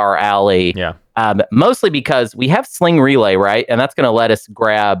more up our alley. Mostly because we have Sling Relay, right? And that's going to let us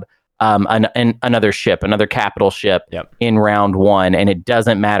grab another ship, another capital ship in round 1, and it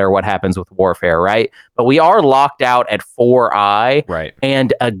doesn't matter what happens with warfare, right? But we are locked out at 4i,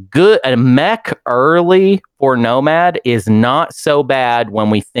 and a mech early for Nomad is not so bad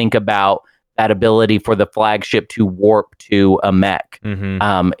when we think about that ability for the flagship to warp to a mech.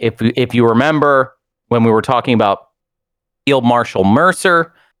 If you remember when we were talking about Field Marshal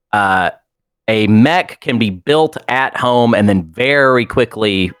Mercer, a mech can be built at home and then very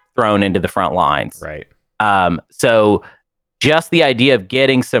quickly thrown into the front lines. So just the idea of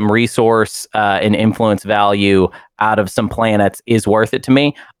getting some resource and influence value out of some planets is worth it to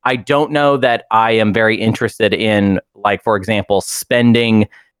me. I don't know that I am very interested in, like, for example, spending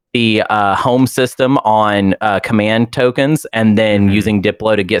the home system on command tokens and then using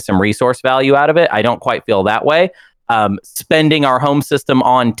Diplo to get some resource value out of it. I don't quite feel that way. Spending our home system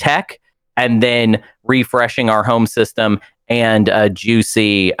on tech and then refreshing our home system and a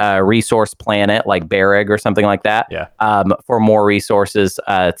juicy resource planet like Bereg or something like that for more resources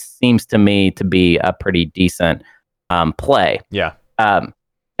seems to me to be a pretty decent play.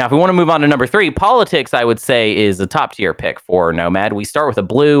 Now, if we want to move on to number 3, politics, I would say, is a top tier pick for Nomad. We start with a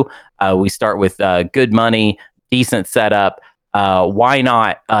blue. We start with good money, decent setup. Why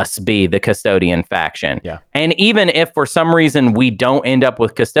not us be the custodian faction? And even if for some reason we don't end up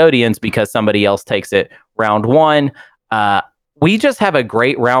with custodians because somebody else takes it round 1, we just have a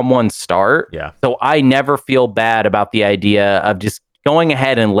great round 1 start. So I never feel bad about the idea of just going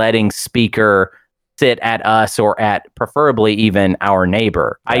ahead and letting Speaker sit at us or at preferably even our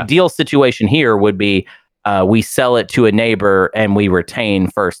neighbor. Ideal situation here would be we sell it to a neighbor and we retain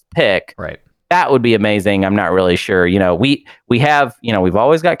first pick. That would be amazing. I'm not really sure. We have, we've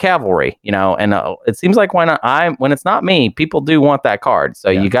always got cavalry, and it seems like when it's not me, people do want that card. So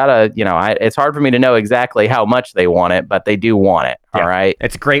you gotta, it's hard for me to know exactly how much they want it, but they do want it. Yeah. All right.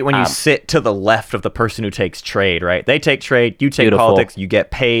 It's great when you sit to the left of the person who takes trade, right? They take trade, you take politics, you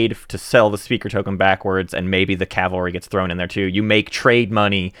get paid to sell the speaker token backwards, and maybe the cavalry gets thrown in there too. You make trade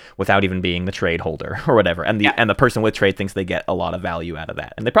money without even being the trade holder or whatever. And the person with trade thinks they get a lot of value out of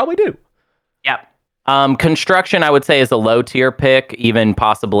that. And they probably do. Yep. Construction, I would say, is a low tier pick, even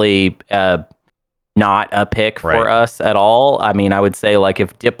possibly not a pick for us at all. I mean, I would say like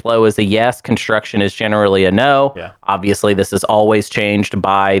if Diplo is a yes, construction is generally a no. Yeah. Obviously, this is always changed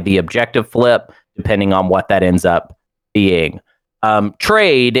by the objective flip, depending on what that ends up being.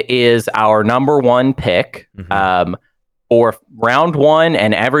 Trade is our number one pick. For round one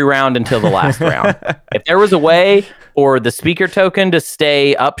and every round until the last round. If there was a way for the speaker token to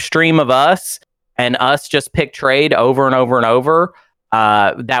stay upstream of us and us just pick trade over and over and over,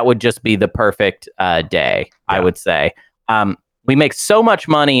 that would just be the perfect day, I would say. We make so much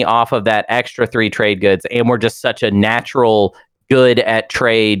money off of that extra 3 trade goods, and we're just such a natural good at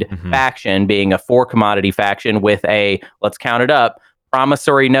trade faction, being a 4 commodity faction with let's count it up,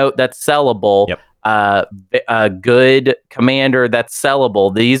 promissory note that's sellable. Yep. A good commander that's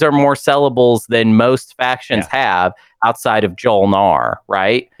sellable. These are more sellables than most factions have outside of Jolnar,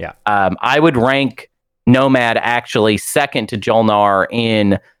 right? Yeah. I would rank Nomad actually second to Jolnar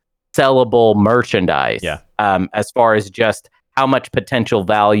in sellable merchandise. Yeah. As far as just how much potential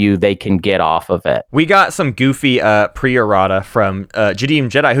value they can get off of it. We got some goofy pre-errata from Jadim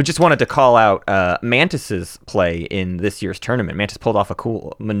Jedi, who just wanted to call out Mantis's play in this year's tournament. Mantis pulled off a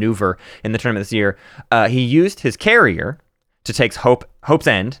cool maneuver in the tournament this year. He used his carrier to take Hope's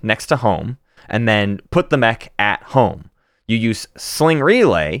End next to home, and then put the mech at home. You use Sling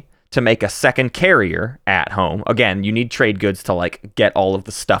Relay to make a second carrier at home. Again, you need trade goods to like get all of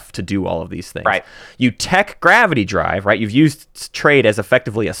the stuff to do all of these things. Right. You tech Gravity Drive, right? You've used trade as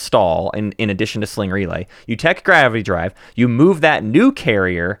effectively a stall in addition to Sling Relay. You tech Gravity Drive. You move that new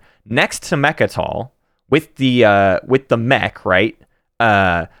carrier next to Mechatol with the mech, right?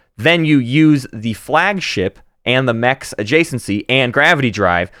 Then you use the flagship and the mech's adjacency and Gravity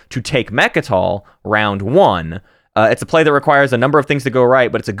Drive to take Mechatol round 1. It's a play that requires a number of things to go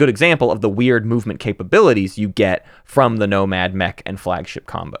right, but it's a good example of the weird movement capabilities you get from the Nomad mech and flagship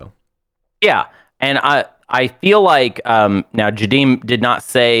combo. Yeah, and I feel like now Jadim did not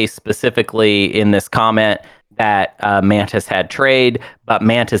say specifically in this comment that Mantis had trade, but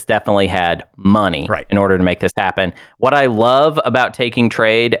Mantis definitely had money in order to make this happen. What I love about taking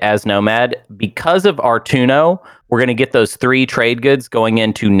trade as Nomad, because of Artuno, we're going to get those 3 trade goods going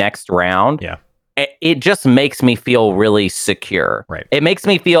into next round. Yeah. It just makes me feel really secure. Right. It makes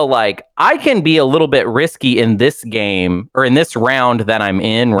me feel like I can be a little bit risky in this game or in this round that I'm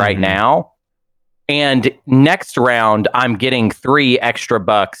in right now. And next round, I'm getting 3 extra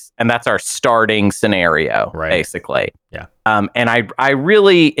bucks, and that's our starting scenario, basically. Yeah. And I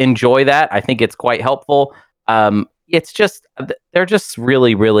really enjoy that. I think it's quite helpful. It's just, they're just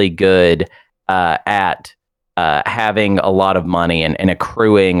really, really good at having a lot of money and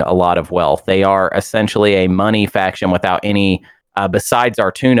accruing a lot of wealth. They are essentially a money faction without any, besides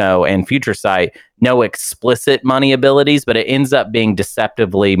Artuno and Future Sight, no explicit money abilities, but it ends up being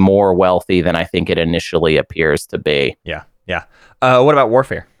deceptively more wealthy than I think it initially appears to be. Yeah, yeah. What about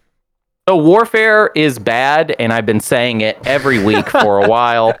Warfare? So Warfare is bad, and I've been saying it every week for a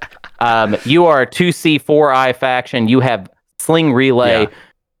while. You are a 2C4I faction. You have Sling Relay.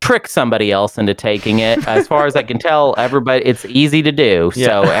 Trick somebody else into taking it. As far as I can tell, everybody, it's easy to do.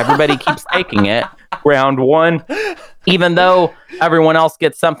 So everybody keeps taking it. Round 1, even though everyone else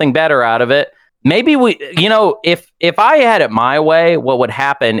gets something better out of it. Maybe if I had it my way, what would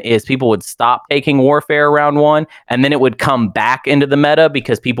happen is people would stop taking Warfare round 1, and then it would come back into the meta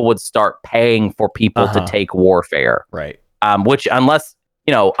because people would start paying for people to take Warfare. Right. Which unless,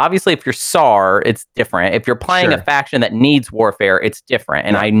 obviously if you're SAR, it's different. If you're playing a faction that needs Warfare, it's different.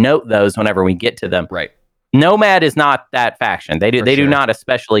 And I note those whenever we get to them. Right. Nomad is not that faction. They do not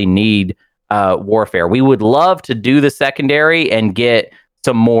especially need Warfare. We would love to do the secondary and get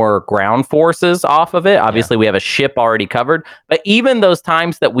some more ground forces off of it. Obviously, we have a ship already covered. But even those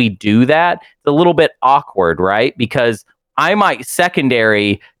times that we do that, it's a little bit awkward, right? Because I might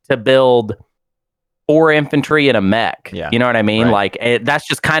secondary to build 4 infantry and a mech. Yeah. You know what I mean? Right. Like that's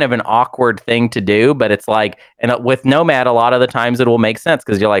just kind of an awkward thing to do, but it's like, and with Nomad, a lot of the times it will make sense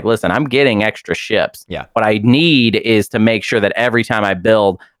because you're like, listen, I'm getting extra ships. Yeah. What I need is to make sure that every time I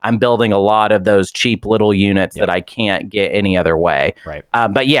build, I'm building a lot of those cheap little units that I can't get any other way. Right.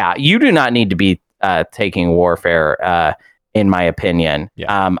 But yeah, you do not need to be taking warfare, in my opinion.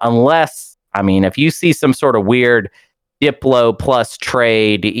 Unless, I mean, if you see some sort of weird Diplo plus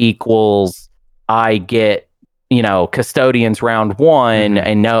trade equals I get, custodians round 1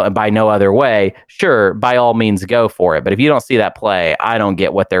 and by no other way, sure, by all means go for it. But if you don't see that play, I don't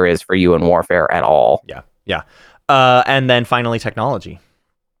get what there is for you in warfare at all. Yeah. And then finally technology.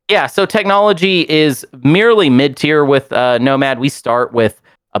 Yeah, so technology is merely mid-tier with Nomad. We start with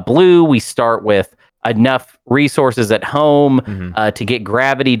a blue, we start with enough resources at home to get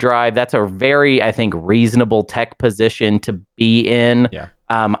gravity drive. That's a very, I think, reasonable tech position to be in. Yeah.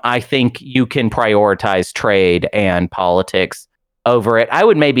 I think you can prioritize trade and politics over it. I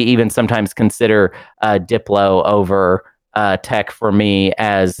would maybe even sometimes consider Diplo over tech for me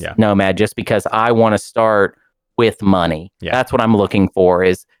as Nomad, just because I want to start with money. That's what I'm looking for,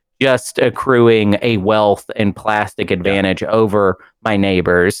 is just accruing a wealth and plastic advantage over my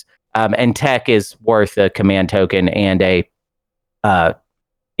neighbors. And tech is worth a command token and it's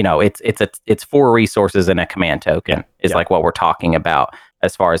 4 resources in a command token is like what we're talking about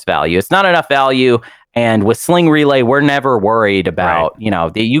as far as value. It's not enough value. And with Sling Relay, we're never worried about,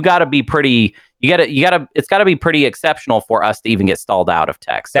 you got to be pretty, it's got to be pretty exceptional for us to even get stalled out of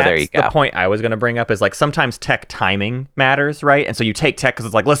tech. So there you go. The point I was going to bring up is like sometimes tech timing matters, right? And so you take tech because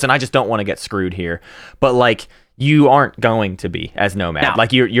it's like, listen, I just don't want to get screwed here. But like, you aren't going to be as Nomad. No.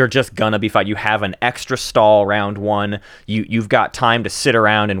 Like you're just gonna be fine. You have an extra stall round 1. You've got time to sit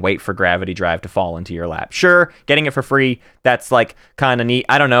around and wait for gravity drive to fall into your lap. Sure, getting it for free, that's like kind of neat.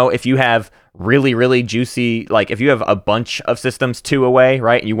 I don't know if you have really, really juicy, like if you have a bunch of systems 2 away,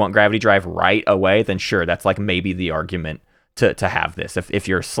 right? And you want gravity drive right away, then sure, that's like maybe the argument to have this. If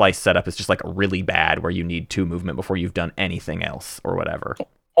your slice setup is just like really bad where you need 2 movement before you've done anything else or whatever.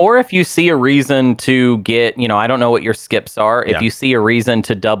 Or if you see a reason to get, I don't know what your skips are. If you see a reason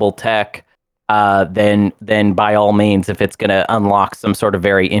to double tech, then by all means, if it's going to unlock some sort of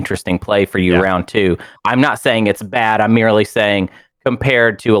very interesting play for you round 2. I'm not saying it's bad. I'm merely saying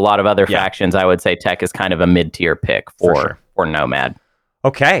compared to a lot of other factions, I would say tech is kind of a mid-tier pick for Nomad.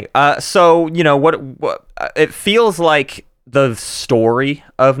 Okay. So, what it feels like the story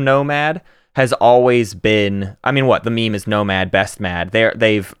of Nomad has always been, I mean, the meme is Nomad, best mad.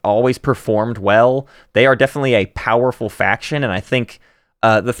 They've always performed well. They are definitely a powerful faction, and I think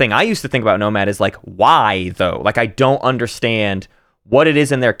the thing I used to think about Nomad is like, why though? Like, I don't understand what it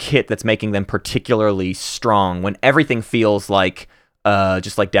is in their kit that's making them particularly strong when everything feels like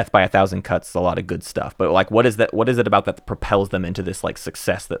just like death by 1,000 cuts, a lot of good stuff. But like, what is it about that propels them into this like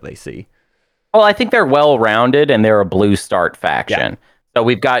success that they see? Well, I think they're well-rounded and they're a blue start faction. So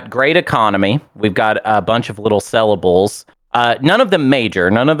we've got great economy. We've got a bunch of little sellables. None of them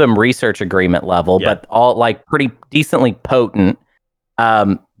major, none of them research agreement level, but all like pretty decently potent.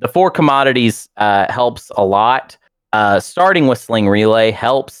 The 4 commodities helps a lot. Starting with Sling Relay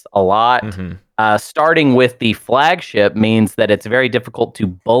helps a lot. Starting with the flagship means that it's very difficult to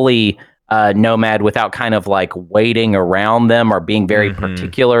bully Nomad without kind of like waiting around them or being very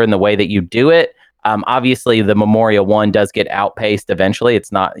particular in the way that you do it. Obviously, the Memoria 1 does get outpaced eventually.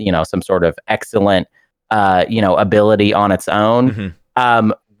 It's not, some sort of excellent, ability on its own.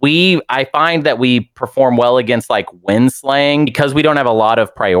 I find that we perform well against like wind slaying because we don't have a lot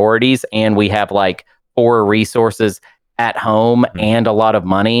of priorities and we have like 4 resources at home and a lot of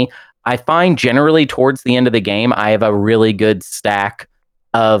money. I find generally towards the end of the game, I have a really good stack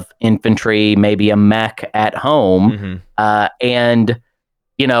of infantry, maybe a mech at home, and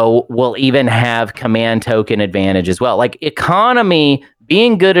we'll even have command token advantage as well. Like economy,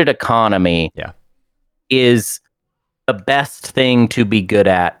 being good at economy is the best thing to be good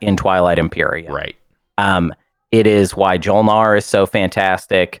at in Twilight Imperium. Right. It is why Jolnar is so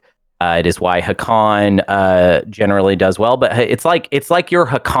fantastic. It is why Hakan generally does well, but it's like your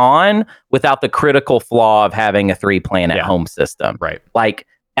Hakan without the critical flaw of having a 3-planet home system. Right. Like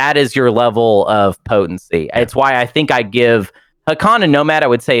that is your level of potency. It's why I think I give Hakan and Nomad, I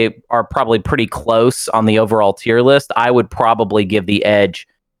would say, are probably pretty close on the overall tier list. I would probably give the edge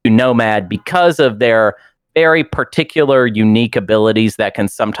to Nomad because of their very particular, unique abilities that can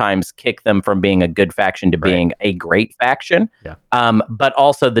sometimes kick them from being a good faction to being a great faction. But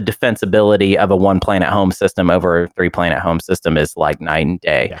also the defensibility of a 1-planet home system over a 3-planet home system is like night and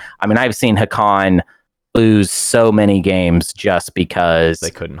day. I mean, I've seen Hakan lose so many games just because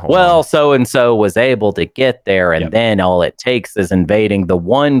they couldn't hold on. So and so was able to get there, and then all it takes is invading the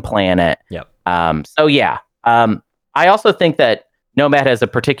one planet. I also think that Nomad has a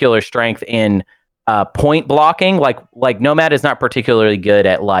particular strength in point blocking. Like Nomad is not particularly good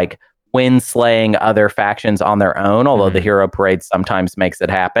at like wind slaying other factions on their own, although the hero parade sometimes makes it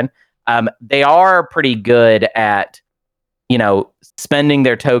happen. They are pretty good at, spending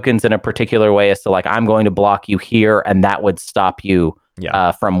their tokens in a particular way as to like, I'm going to block you here, and that would stop you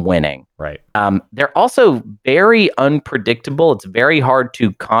from winning. Right. They're also very unpredictable. It's very hard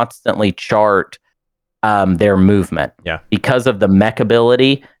to constantly chart their movement. Yeah. Because of the mech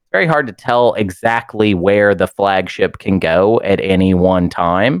ability, it's very hard to tell exactly where the flagship can go at any one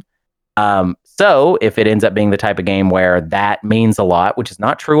time. So if it ends up being the type of game where that means a lot, which is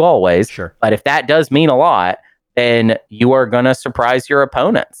not true always, but if that does mean a lot, then you are going to surprise your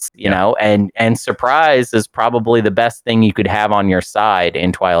opponents, you know, and surprise is probably the best thing you could have on your side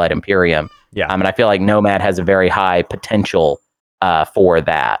in Twilight Imperium. Yeah. And I feel like Nomad has a very high potential for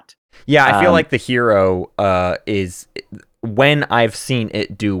that. Yeah, I feel like the hero is, when I've seen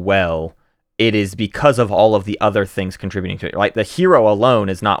it do well, it is because of all of the other things contributing to it. Like, the hero alone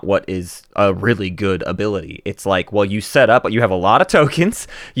is not what is a really good ability. It's like, well, you set up, you have a lot of tokens,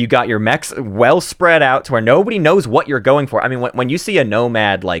 you got your mechs well spread out to where nobody knows what you're going for. I mean, when you see a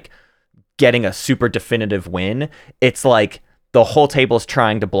Nomad, like, getting a super definitive win, it's like the whole table's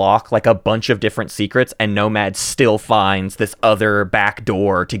trying to block, like, a bunch of different secrets, and Nomad still finds this other back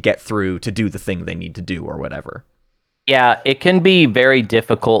door to get through to do the thing they need to do or whatever. Yeah, it can be very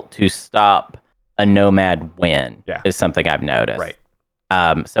difficult to stop a Nomad win, is something I've noticed. Right.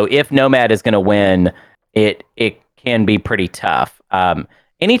 So if Nomad is going to win, it can be pretty tough.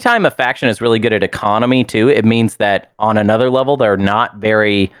 Anytime a faction is really good at economy, too, it means that on another level, they're not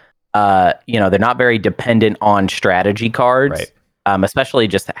very, they're not very dependent on strategy cards. Right. Especially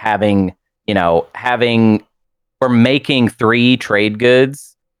just having, we're making 3 trade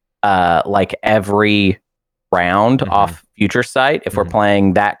goods, like every round off Future Sight if we're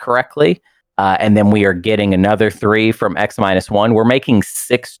playing that correctly, and then we are getting another 3 from X-1. We're making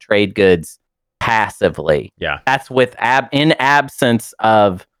 6 trade goods passively. Yeah, that's with in absence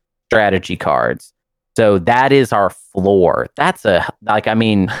of strategy cards. So that is our floor. That's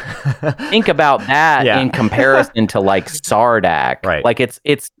think about that in comparison to like Sardak. Right. Like it's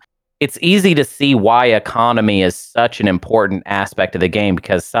easy to see why economy is such an important aspect of the game,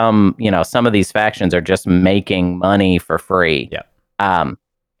 because some of these factions are just making money for free. Yeah.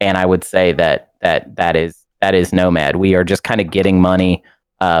 And I would say that is Nomad. We are just kind of getting money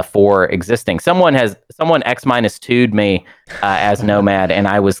for existing. Someone X-2'd me as Nomad, and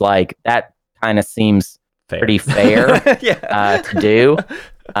I was like, that kind of seems pretty fair to do.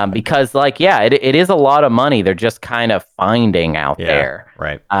 Because it is a lot of money they're just kind of finding out there.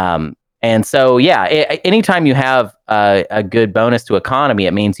 Right. And so, anytime you have a good bonus to economy,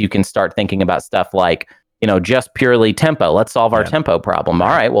 it means you can start thinking about stuff like, just purely tempo. Let's solve our tempo problem. All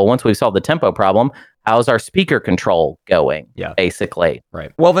right. Well, once we've solved the tempo problem, how's our speaker control going? Yeah. Basically.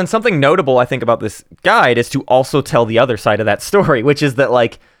 Right. Well, then something notable I think about this guide is to also tell the other side of that story, which is that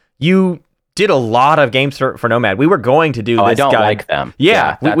like you did a lot of games for Nomad. We were going to do this. I don't guide. Like them.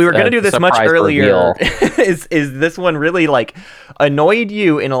 Yeah, we were going to do this much earlier. is this one really like annoyed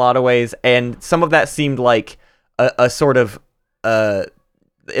you in a lot of ways? And some of that seemed like a sort of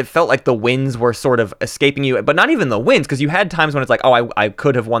it felt like the wins were sort of escaping you, but not even the wins, because you had times when it's like, oh, I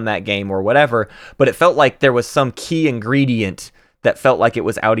could have won that game or whatever, but it felt like there was some key ingredient that felt like it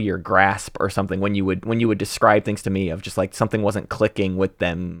was out of your grasp or something when you would describe things to me, of just like something wasn't clicking with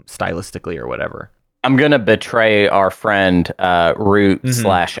them stylistically or whatever. I'm gonna betray our friend Root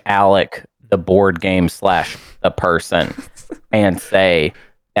 / Alec, the board game / the person, and say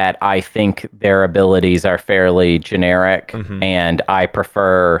that I think their abilities are fairly generic, and I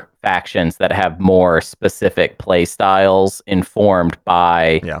prefer factions that have more specific play styles informed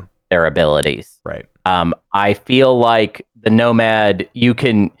by their abilities. Right. I feel like the Nomad,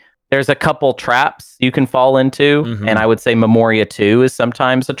 there's a couple traps you can fall into, and I would say Memoria 2 is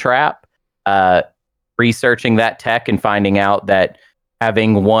sometimes a trap. Researching that tech and finding out that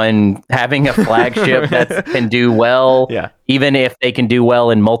having a flagship that can do well, even if they can do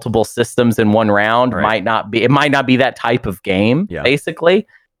well in multiple systems in one round, might not be that type of game. Basically,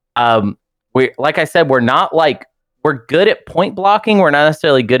 like I said, we're good at point blocking. We're not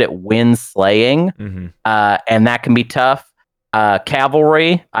necessarily good at wind slaying, and that can be tough.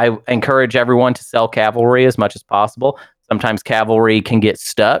 Cavalry, I encourage everyone to sell cavalry as much as possible. Sometimes cavalry can get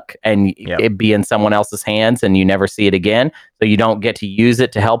stuck and it be in someone else's hands and you never see it again. So you don't get to use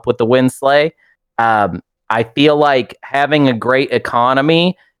it to help with the wind slay. I feel like having a great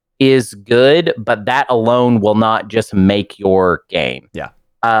economy is good, but that alone will not just make your game. Yeah.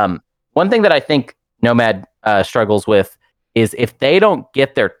 One thing that I think Nomad struggles with is if they don't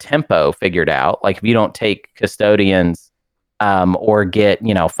get their tempo figured out, like if you don't take custodians or get,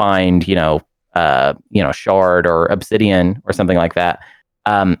 find, shard or obsidian or something like that,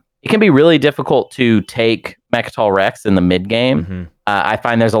 it can be really difficult to take Mechatol Rex in the mid game. Mm-hmm. I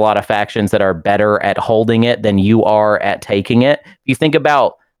find there's a lot of factions that are better at holding it than you are at taking it. If you think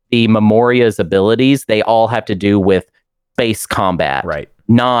about the Memoria's abilities, they all have to do with space combat, right?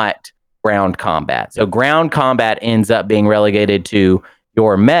 Not ground combat. So ground combat ends up being relegated to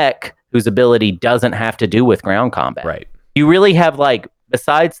your mech, whose ability doesn't have to do with ground combat. Right. You really have, like,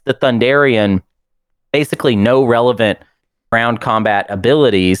 besides the Thunderian, basically no relevant ground combat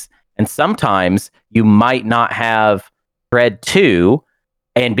abilities. And sometimes you might not have Dread 2,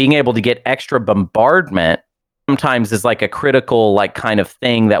 and being able to get extra bombardment sometimes is like a critical, like, kind of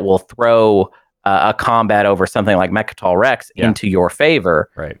thing that will throw a combat over something like Mechatol Rex into your favor.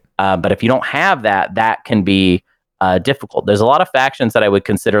 Right. But if you don't have that, that can be difficult. There's a lot of factions that I would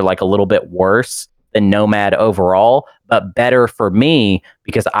consider like a little bit worse than Nomad overall, but better for me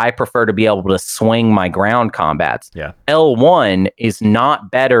because I prefer to be able to swing my ground combats. Yeah. L1 is not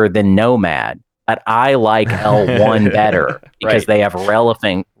better than Nomad, but I like L1 better because they have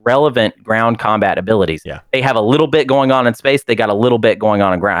relevant ground combat abilities. Yeah. They have a little bit going on in space. They got a little bit going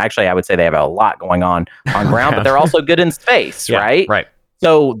on ground. Actually, I would say they have a lot going on ground, but they're also good in space, right? Right.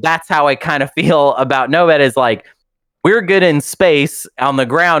 So that's how I kind of feel about Nomad is like, we're good in space. On the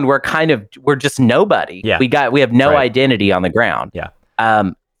ground, we're just nobody. Yeah. We have no identity on the ground. Yeah.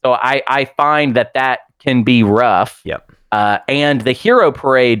 So I find that can be rough. Yep. And the hero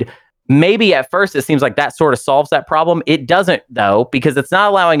parade, maybe at first it seems like that sort of solves that problem. It doesn't, though, because it's not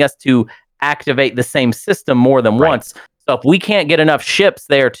allowing us to activate the same system more than once. So if we can't get enough ships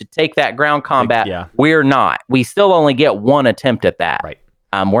there to take that ground combat, we're not. We still only get one attempt at that. Right.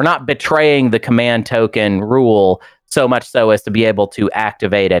 We're not betraying the command token rule so much so as to be able to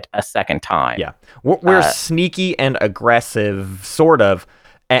activate it a second time. Yeah. We're sneaky and aggressive, sort of,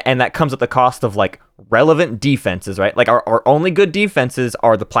 and that comes at the cost of, like, relevant defenses, right? Like, our only good defenses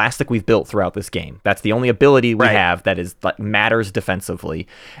are the plastic we've built throughout this game. That's the only ability we have that is, like, matters defensively.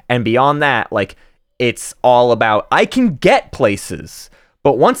 And beyond that, like, it's all about, I can get places,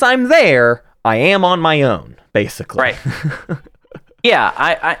 but once I'm there, I am on my own, basically. Right. Yeah,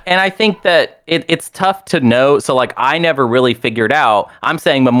 I think that it's tough to know. So, like, I never really figured out. I'm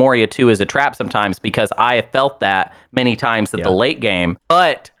saying Memoria 2 is a trap sometimes because I have felt that many times at the late game.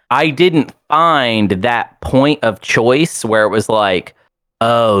 But I didn't find that point of choice where it was like,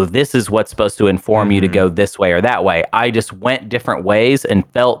 oh, this is what's supposed to inform you to go this way or that way. I just went different ways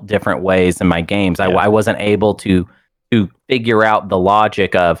and felt different ways in my games. I wasn't able to figure out the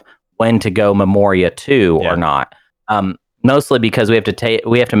logic of when to go Memoria 2 or not. Mostly because we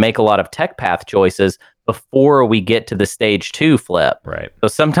have to make a lot of tech path choices before we get to the stage 2 flip. Right. So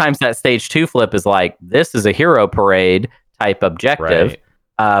sometimes that stage 2 flip is like, this is a hero parade type objective,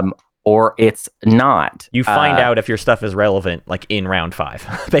 or it's not. You find out if your stuff is relevant, like, in round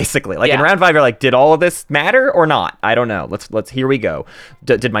 5, basically. Like, in round 5, you're like, did all of this matter or not? I don't know. Let's here we go.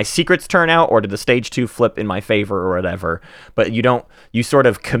 Did my secrets turn out, or did the stage 2 flip in my favor or whatever? But you sort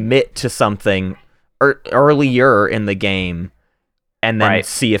of commit to something earlier in the game and then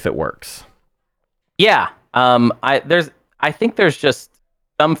see if it works. Yeah. I think there's just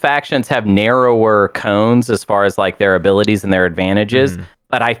some factions have narrower cones as far as, like, their abilities and their advantages,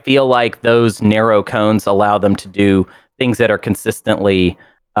 but I feel like those narrow cones allow them to do things that are consistently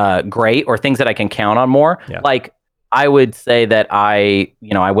great, or things that I can count on more. Yeah. Like, I would say that I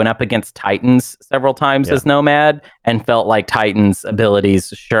went up against Titans several times as Nomad and felt like Titans'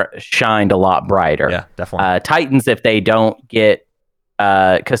 abilities shined a lot brighter. Yeah, definitely. Titans, if they don't get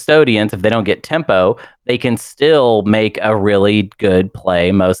custodians, if they don't get tempo, they can still make a really good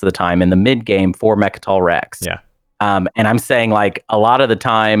play most of the time in the mid game for Mechatol Rex. Yeah. And I'm saying, like, a lot of the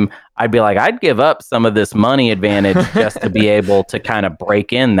time I'd be like, I'd give up some of this money advantage just to be able to kind of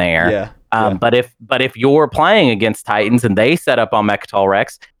break in there. Yeah. But if you're playing against Titans and they set up on Mechatol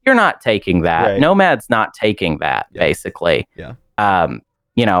Rex, you're not taking that. Right. Nomad's not taking that, basically. Yeah.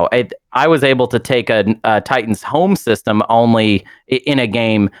 I was able to take a Titans home system only in a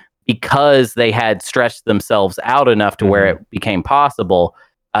game because they had stretched themselves out enough to where it became possible.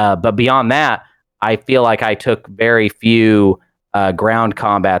 But beyond that, I feel like I took very few ground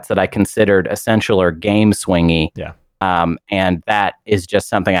combats that I considered essential or game swingy. Yeah. And that is just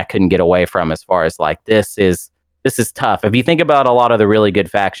something I couldn't get away from, as far as, like, this is tough. If you think about a lot of the really good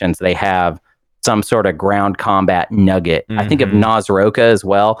factions, they have some sort of ground combat nugget. I think of Nazroka as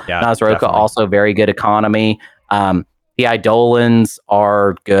well. Yeah, Nazroka definitely. Also very good economy. The Eidolons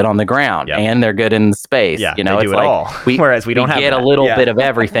are good on the ground and they're good in space. Yeah, you know, they do it's it all. Whereas we don't have get that. a little bit of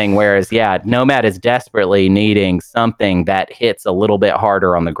everything. Whereas, Nomad is desperately needing something that hits a little bit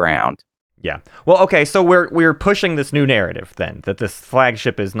harder on the ground. Yeah. Well, okay, so we're pushing this new narrative then, that this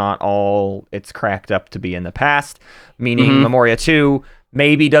flagship is not all it's cracked up to be in the past, meaning Memoria 2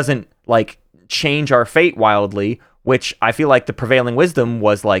 maybe doesn't like change our fate wildly, which I feel like the prevailing wisdom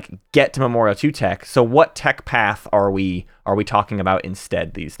was like get to Memoria 2 tech. So what tech path are we talking about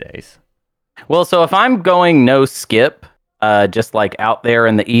instead these days? Well, so if I'm going no skip, just like out there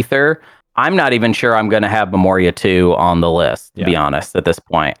in the ether, I'm not even sure I'm going to have Memoria 2 on the list, to be honest, at this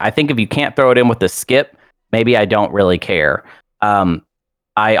point. I think if you can't throw it in with the skip, maybe I don't really care.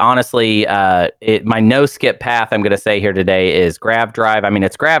 I honestly, my no skip path I'm going to say here today is Grav Drive. I mean,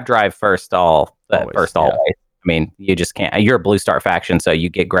 it's Grav Drive first always. I mean, you just can't. You're a Blue Star faction, so you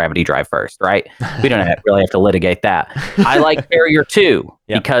get Gravity Drive first, right? We don't really have to litigate that. I like Carrier 2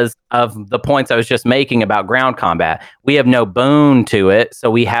 because of the points I was just making about ground combat. We have no boon to it,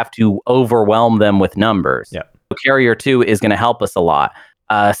 so we have to overwhelm them with numbers. Yeah. So Carrier 2 is going to help us a lot.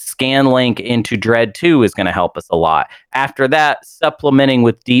 Scan Link into Dread 2 is going to help us a lot. After that, supplementing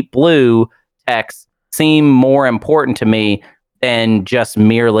with Deep Blue techs seem more important to me than just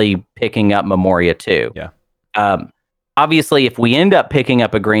merely picking up Memoria 2. Yeah. Obviously, if we end up picking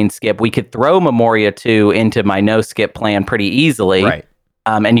up a green skip, we could throw Memoria 2 into my no skip plan pretty easily. Right.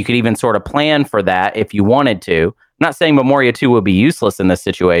 And you could even sort of plan for that if you wanted to. I'm not saying Memoria 2 will be useless in this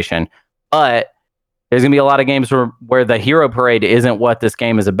situation, but there's going to be a lot of games where the hero parade isn't what this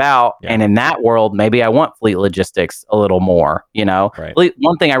game is about. Yeah. And in that world, maybe I want fleet logistics a little more, you know? Right.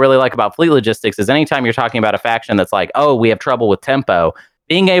 One thing I really like about fleet logistics is anytime you're talking about a faction that's like, oh, we have trouble with tempo,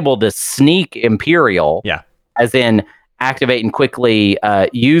 being able to sneak Imperial, as in activate and quickly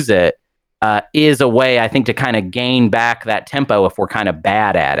use it, is a way, I think, to kind of gain back that tempo if we're kind of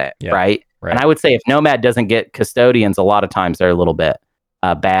bad at it, right? And I would say if Nomad doesn't get Custodians, a lot of times they're a little bit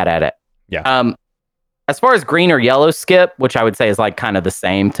bad at it. Yeah. As far as green or yellow skip, which I would say is like kind of the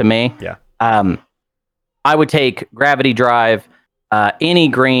same to me. Yeah. I would take Gravity Drive, any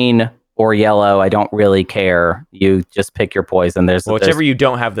green or yellow. I don't really care. You just pick your poison. Whichever you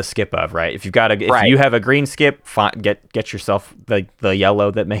don't have the skip of, right? If you have a green skip, get yourself the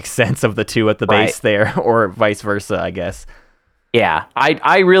yellow that makes sense of the two at the base there, or vice versa, I guess. Yeah,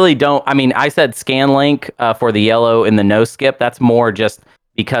 I really don't. I mean, I said Scan Link for the yellow in the no skip. That's more just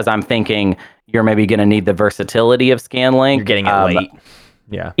because I'm thinking you're maybe going to need the versatility of Scan Link. You're getting it late.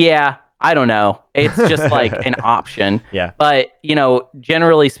 Yeah. Yeah. I don't know. It's just like an option. Yeah. But,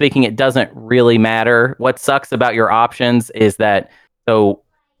 generally speaking, it doesn't really matter. What sucks about your options is that,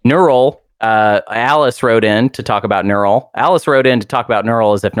 Neural, Alice wrote in to talk about Neural. Alice wrote in to talk about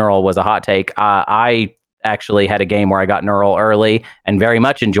Neural as if Neural was a hot take. I actually had a game where I got Neural early and very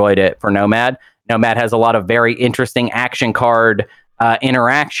much enjoyed it for Nomad. Nomad has a lot of very interesting action card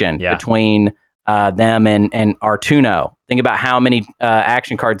interaction between them and Artuno. Think about how many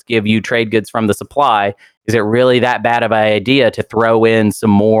action cards give you trade goods from the supply. Is it really that bad of an idea to throw in some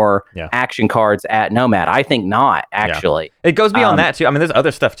more action cards at Nomad? I think not, actually. It goes beyond that, too. I mean, there's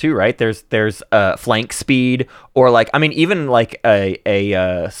other stuff, too, right? There's flank speed, or even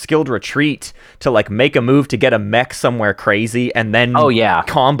a skilled retreat to, make a move to get a mech somewhere crazy and then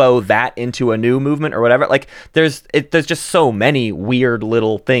combo that into a new movement or whatever. There's just so many weird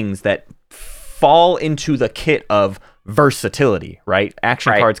little things that fall into the kit of versatility, right?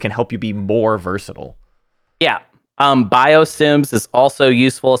 Action cards can help you be more versatile. Yeah. Biosims is also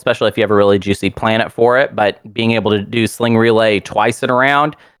useful, especially if you have a really juicy planet for it, but being able to do Sling Relay twice in a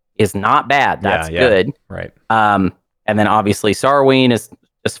round is not bad. That's good. Right. And then obviously Sarween is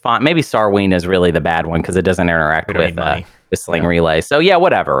just fine. Maybe Sarween is really the bad one because it doesn't interact with Sling Relay. So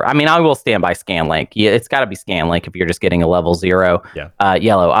whatever. I mean, I will stand by Scan Link. It's got to be Scan Link if you're just getting a level 0. Yeah.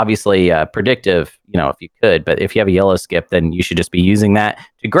 Yellow, obviously predictive, if you could, but if you have a yellow skip, then you should just be using that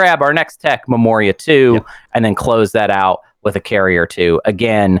to grab our next tech, Memoria 2, and then close that out with a Carrier 2.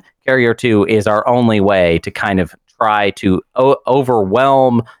 Again, Carrier 2 is our only way to kind of try to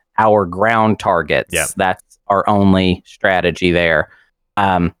overwhelm our ground targets. Yeah. That's our only strategy there.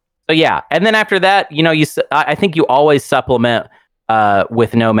 And then after that, I think you always supplement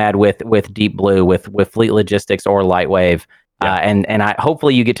with Nomad with Deep Blue, with Fleet Logistics or Lightwave, and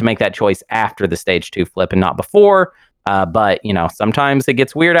hopefully you get to make that choice after the stage 2 flip and not before. But sometimes it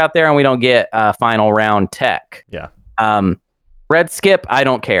gets weird out there and we don't get final round tech. Yeah. Red skip, I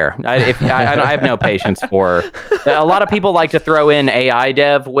don't care. I have no patience for. A lot of people like to throw in AI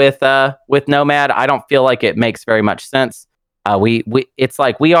dev with Nomad. I don't feel like it makes very much sense. It's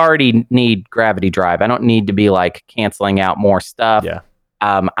like we already need gravity drive. I don't need to be like canceling out more stuff. Yeah.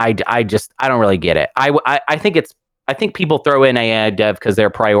 I don't really get it. I think people throw in AI dev because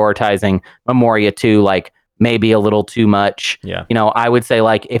they're prioritizing Memoria 2 like maybe a little too much. Yeah. I would say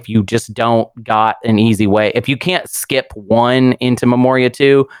like if you just don't got an easy way, if you can't skip one into Memoria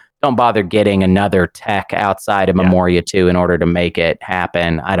 2, don't bother getting another tech outside of Memoria 2 in order to make it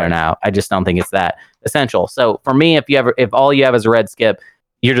happen. I don't know. I just don't think it's that essential. So for me, if all you have is a red skip,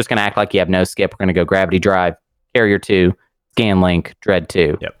 you're just going to act like you have no skip. We're going to go gravity drive, carrier 2, scan link, dread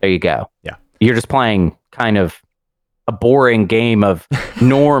 2. Yep. There you go. Yeah. You're just playing kind of a boring game of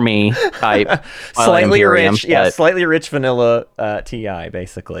normie type. Slightly rich vanilla TI,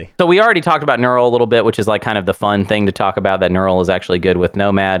 basically. So we already talked about Neural a little bit, which is like kind of the fun thing to talk about, that Neural is actually good with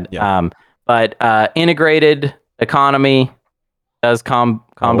Nomad. Yeah. But integrated economy does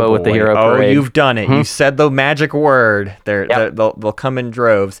combo with the Hero Parade. Oh, you've done it. You said the magic word. They'll come in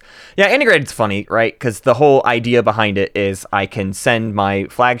droves. Yeah, integrated's funny, right? Because the whole idea behind it is I can send my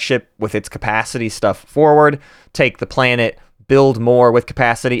flagship with its capacity stuff forward, take the planet, build more with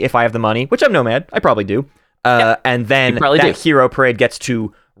capacity if I have the money, which I'm Nomad. I probably do. And then that Hero Parade gets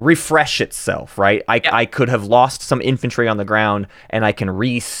to refresh itself, right? I could have lost some infantry on the ground, and I can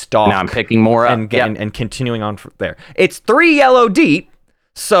restock. Now I'm picking more up. And continuing on from there. It's 3 yellow deep,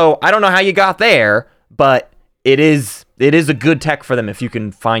 so I don't know how you got there, but it is a good tech for them if you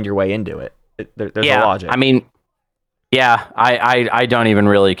can find your way into it. There's a logic. I mean, I don't even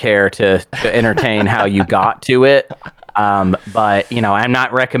really care to entertain how you got to it. But I'm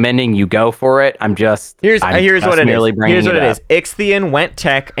not recommending you go for it. Here's what it is. Ixion went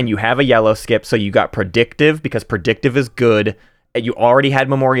tech, and you have a yellow skip, so you got predictive because predictive is good. You already had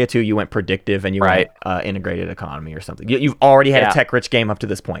Memoria 2, you went predictive, and you went integrated economy or something. You've already had a tech-rich game up to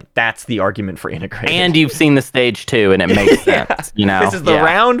this point. That's the argument for integrated. And you've seen the stage 2, and it makes sense. This is the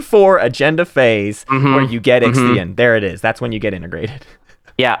round 4 agenda phase where you get Ixion. There it is. That's when you get integrated.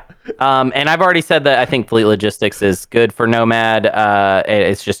 Yeah. And I've already said that I think fleet logistics is good for Nomad.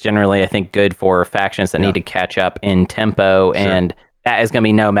 It's just generally, I think, good for factions that need to catch up in tempo, and that is going to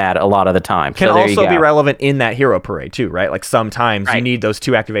be Nomad a lot of the time. Can also be relevant in that Hero Parade, too, right? Like sometimes you need those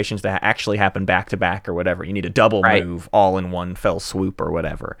 2 activations to actually happen back-to-back or whatever. You need a double move all in one fell swoop or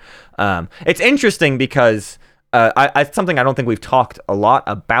whatever. It's interesting because something I don't think we've talked a lot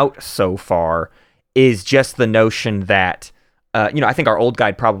about so far is just the notion that I think our old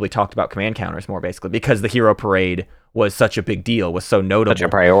guide probably talked about command counters more, basically, because the Hero Parade was such a big deal, was so notable. Such a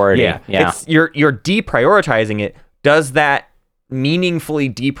priority. Yeah. You're deprioritizing it. Does that meaningfully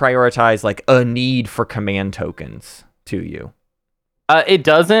deprioritize like a need for command tokens to you? It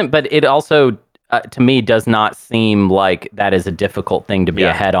doesn't, but it also, to me, does not seem like that is a difficult thing to be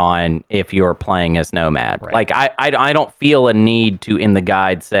ahead on if you're playing as Nomad. Right. Like, I don't feel a need to, in the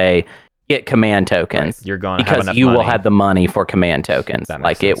guide, say, get command tokens. Right. You're going to because have enough you money. will have the money for command tokens.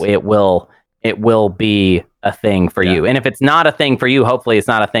 Like it will be a thing for you. And if it's not a thing for you, hopefully it's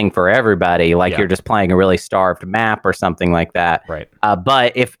not a thing for everybody. Like you're just playing a really starved map or something like that. Right.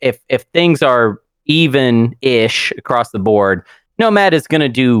 But if things are even-ish across the board, Nomad is going to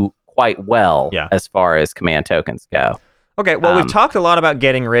do quite well as far as command tokens go. Okay, well, we've talked a lot about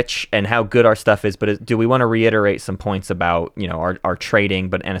getting rich and how good our stuff is, but do we want to reiterate some points about, our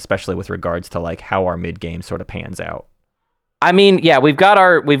trading, and especially with regards to like how our mid game sort of pans out? I mean, we've got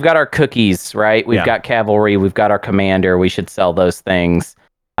our cookies, right? We've got cavalry, we've got our commander. We should sell those things.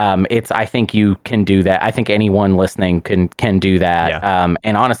 I think you can do that. I think anyone listening can do that. Yeah.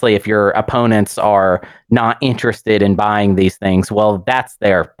 And honestly, if your opponents are not interested in buying these things, well, that's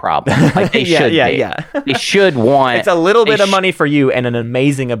their problem. Like they should be. They should want. It's a little bit of money for you and an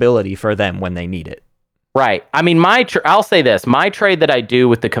amazing ability for them when they need it. Right. I mean, I'll say this. My trade that I do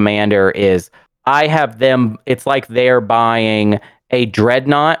with the commander is I have them. It's like they're buying a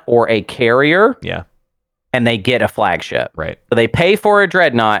dreadnought or a carrier. Yeah. And they get a flagship. Right. So they pay for a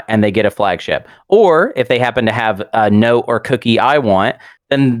dreadnought and they get a flagship. Or if they happen to have a note or cookie I want,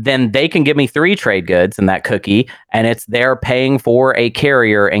 then they can give me 3 trade goods in that cookie, and it's they're paying for a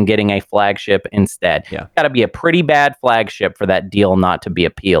carrier and getting a flagship instead. Yeah. Got to be a pretty bad flagship for that deal not to be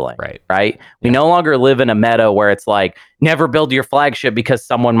appealing. Right. We no longer live in a meta where it's like, never build your flagship because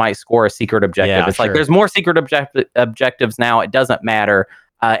someone might score a secret objective. Yeah, it's like there's more secret objectives now. It doesn't matter.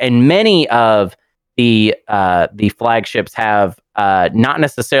 And many of the flagships have not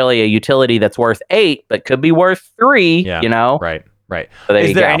necessarily a utility that's worth 8, but could be worth 3. Yeah. Right. Right. So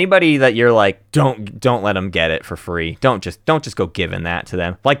Is there anybody that you're like, don't let them get it for free? Don't just go giving that to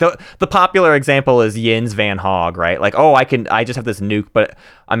them. Like the popular example is Yin's Van Hog, right? Like, oh, I just have this nuke, but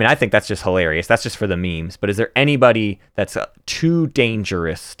I mean, I think that's just hilarious. That's just for the memes. But is there anybody that's too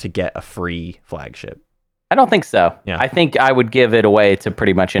dangerous to get a free flagship? I don't think so. Yeah. I think I would give it away to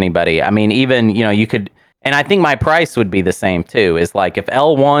pretty much anybody. I mean, even, you could, and I think my price would be the same too, is like if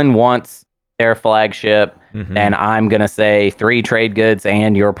L1 wants their flagship, then I'm going to say 3 trade goods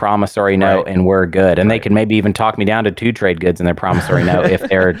and your promissory note, and we're good. And they can maybe even talk me down to 2 trade goods and their promissory note if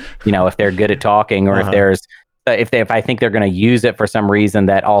they're, if they're good at talking, or if I think they're going to use it for some reason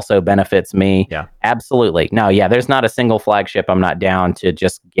that also benefits me. Yeah. Absolutely. No, yeah, there's not a single flagship I'm not down to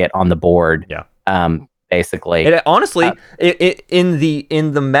just get on the board. Yeah. Basically, honestly, in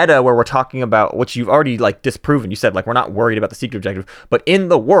the meta where we're talking about, which you've already like disproven, you said like we're not worried about the secret objective, but in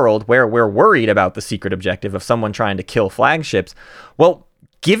the world where we're worried about the secret objective of someone trying to kill flagships, well,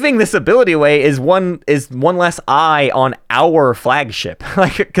 giving this ability away is one less eye on our flagship.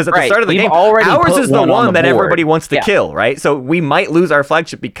 Like, because at the start of the game, ours is the one that everybody wants to kill, right? So we might lose our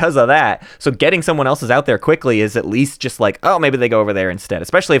flagship because of that. So getting someone else's out there quickly is at least just like, oh, maybe they go over there instead.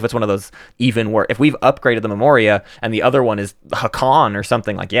 Especially if it's one of those even work. If we've upgraded the Memoria and the other one is Hakan or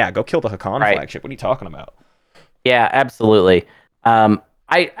something, like, yeah, go kill the Hakan flagship. What are you talking about? Yeah, absolutely.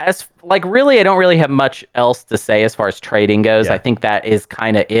 I don't really have much else to say as far as trading goes. I think that is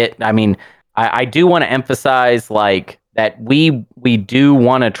kind of it. I mean, I do want to emphasize like that we do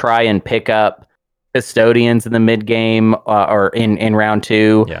want to try and pick up custodians in the mid game or in round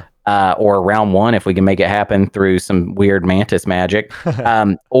 2 or round 1 if we can make it happen through some weird mantis magic.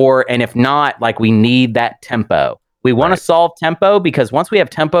 And if not, like we need that tempo. We want to solve tempo because once we have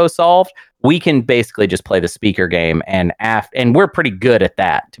tempo solved, we can basically just play the speaker game, and we're pretty good at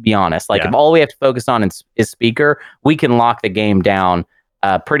that, to be honest. Like if all we have to focus on is speaker, we can lock the game down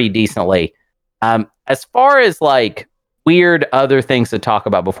pretty decently. As far as like weird other things to talk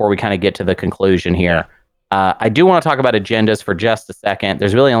about before we kind of get to the conclusion here, I do want to talk about agendas for just a second.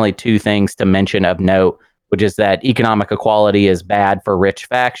 There's really only 2 things to mention of note, which is that economic equality is bad for rich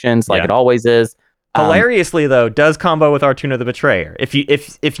factions, like it always is. Hilariously, though, does combo with Artuna the Betrayer. If you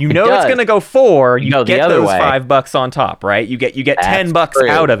know it's going to go 4, you get those $5 on top, right? You get $10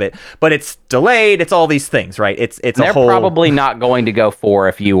 out of it, but it's delayed. It's all these things, right? They're probably not going to go 4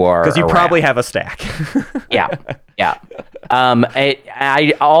 if you are, because you probably have a stack. Yeah.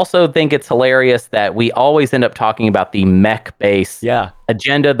 I also think it's hilarious that we always end up talking about the mech base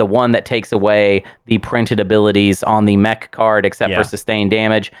agenda, the one that takes away the printed abilities on the mech card, except for sustained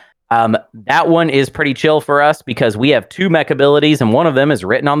damage. That one is pretty chill for us because we have 2 mech abilities and one of them is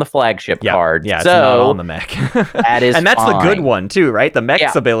written on the flagship card. Yeah, it's not on the mech. That is and that's fine. the good one too, right? The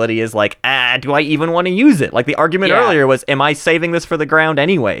mech's ability is like, do I even want to use it? Like the argument earlier was, am I saving this for the ground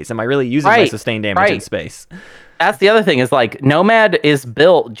anyways? Am I really using my sustained damage in space? That's the other thing is like Nomad is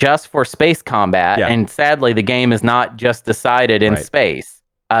built just for space combat, and sadly the game is not just decided in space.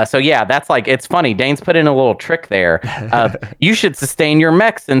 So that's like, it's funny. Dane's put in a little trick there. You should sustain your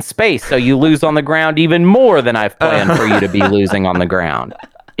mechs in space so you lose on the ground even more than I've planned for you to be losing on the ground.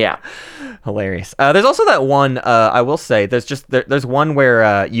 Yeah. Hilarious. There's also that one, I will say, there's one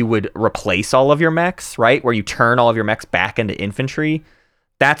where you would replace all of your mechs, right? Where you turn all of your mechs back into infantry.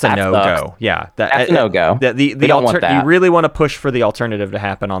 That's a no-go. Yeah. That's a no-go. You really want to push for the alternative to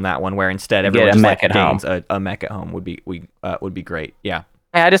happen on that one, where instead everyone just like gains a mech at home would be great. Yeah.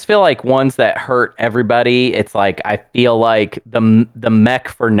 I just feel like ones that hurt everybody, it's like I feel like the mech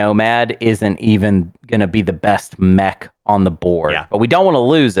for Nomad isn't even going to be the best mech on the board. Yeah. But we don't want to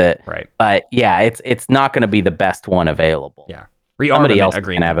lose it. Right. But it's not going to be the best one available. Yeah. Somebody else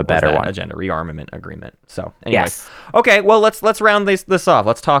can have a better one. Agenda, rearmament agreement. So anyway. Yes. Okay, well let's round this off.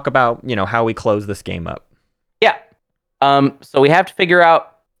 Let's talk about, how we close this game up. Yeah. So we have to figure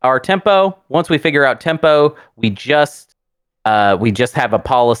out our tempo. Once we figure out tempo, we just have a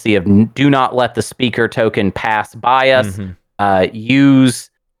policy of do not let the speaker token pass by us.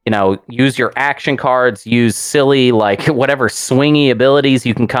 Use your action cards, use silly, like whatever swingy abilities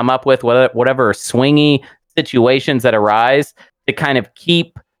you can come up with, whatever swingy situations that arise to kind of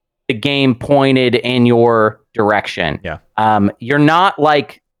keep the game pointed in your direction. Yeah. You're not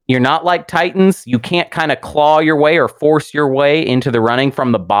like Titans. You can't kind of claw your way or force your way into the running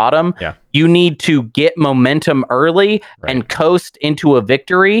from the bottom. Yeah. You need to get momentum early and coast into a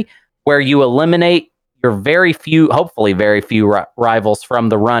victory where you eliminate your hopefully very few rivals from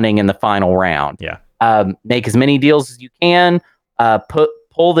the running in the final round. Yeah. Make as many deals as you can,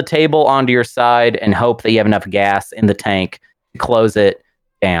 pull the table onto your side and hope that you have enough gas in the tank to close it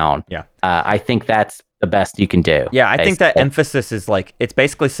down. Yeah. I think that's the best you can do. Yeah, I think that emphasis is like, it's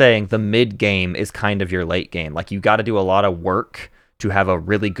basically saying the mid game is kind of your late game. Like, you got to do a lot of work to have a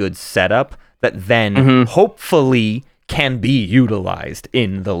really good setup that then hopefully can be utilized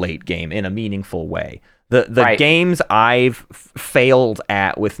in the late game in a meaningful way. The games I've failed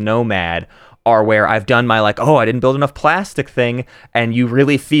at with Nomad are where I've done my like, oh, I didn't build enough plastic thing, and you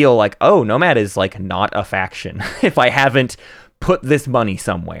really feel like, oh, Nomad is like not a faction if I haven't put this money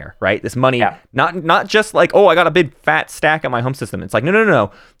somewhere, right? This money, not just like, oh, I got a big fat stack on my home system. It's like,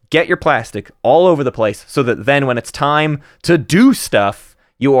 no. Get your plastic all over the place so that then when it's time to do stuff,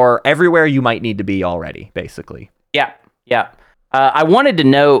 you are everywhere you might need to be already, basically. Yeah. I wanted to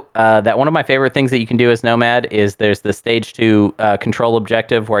note that one of my favorite things that you can do as Nomad is there's the stage 2 control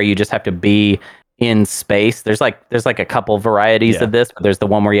objective where you just have to be in space. There's like a couple varieties of this, but there's the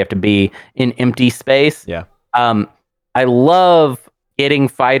one where you have to be in empty space. Yeah. I love getting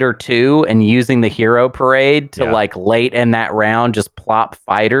Fighter 2 and using the Hero Parade to like late in that round just plop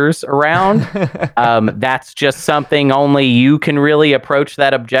fighters around. That's just something only you can really approach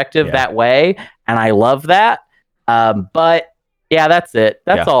that objective that way, and I love that. But yeah, that's it.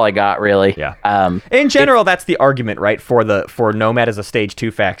 That's all I got, really. Yeah. In general, that's the argument, right? For Nomad as a stage 2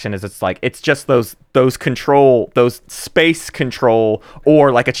 faction, is it's like it's just those space control,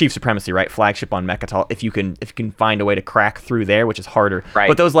 or like a chief supremacy, right? Flagship on Mechatol. If you can find a way to crack through there, which is harder. Right.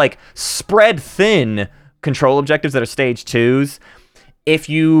 But those like spread thin control objectives that are stage 2s, if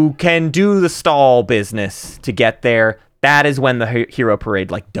you can do the stall business to get there, that is when the Hero Parade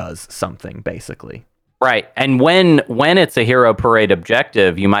like does something, basically. Right, and when it's a Hero Parade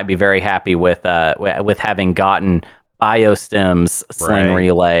objective, you might be very happy with having gotten Biostims Sling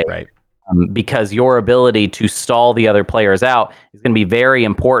Relay, right? Because your ability to stall the other players out is going to be very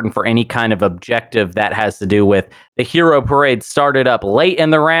important for any kind of objective that has to do with the Hero Parade started up late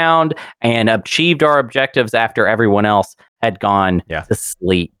in the round and achieved our objectives after everyone else had gone to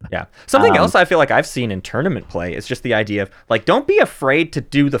sleep. Yeah. Something else I feel like I've seen in tournament play is just the idea of like, don't be afraid to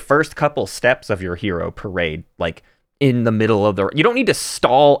do the first couple steps of your Hero Parade, like in the middle of you don't need to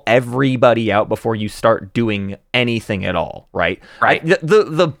stall everybody out before you start doing anything at all, right? Right.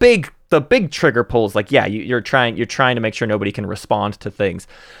 The big trigger pulls, like, you're trying to make sure nobody can respond to things.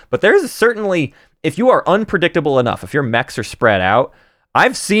 But there's certainly, if you are unpredictable enough, if your mechs are spread out,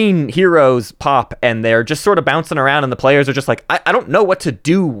 I've seen heroes pop and they're just sort of bouncing around and the players are just like, I don't know what to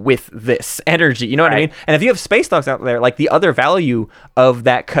do with this energy. You know what I mean? And if you have space dogs out there, like the other value of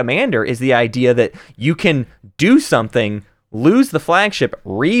that commander is the idea that you can do something, lose the flagship,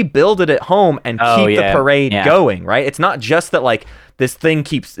 rebuild it at home, and keep the parade going, right? It's not just that like this thing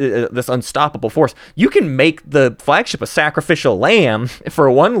keeps this unstoppable force. You can make the flagship a sacrificial lamb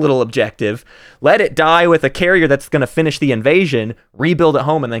for one little objective, let it die with a carrier that's going to finish the invasion, rebuild at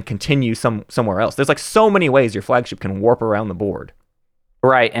home, and then continue somewhere else. There's like so many ways your flagship can warp around the board.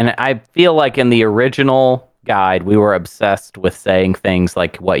 Right, and I feel like in the original guide, we were obsessed with saying things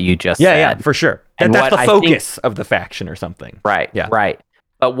like what you just said. Yeah, for sure. And that's the focus of the faction or something. Right, right.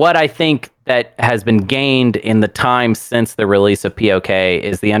 But what I think that has been gained in the time since the release of POK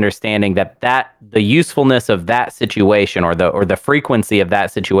is the understanding that the usefulness of that situation or the frequency of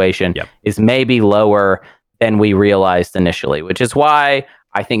that situation is maybe lower than we realized initially, which is why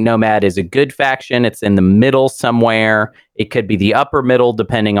I think Nomad is a good faction. It's in the middle somewhere. It could be the upper middle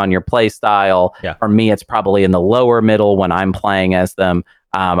depending on your play style. Yeah. For me, it's probably in the lower middle when I'm playing as them.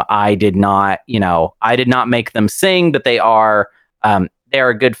 I did not make them sing, but they are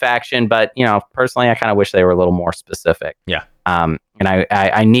a good faction. But personally, I kind of wish they were a little more specific. Yeah. And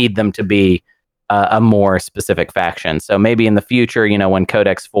I need them to be a more specific faction. So maybe in the future, when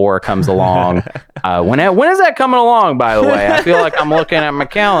Codex 4 comes along, when is that coming along, by the way? I feel like I'm looking at my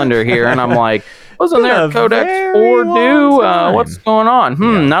calendar here and I'm like, wasn't there a Codex 4 due? What's going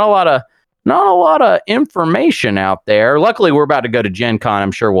on? Not a lot of information out there. Luckily, we're about to go to Gen Con.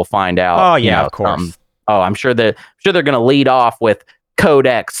 I'm sure we'll find out. Oh yeah, of course. I'm sure they're going to lead off with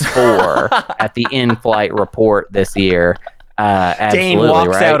Codex 4 at the in-flight report this year. Dane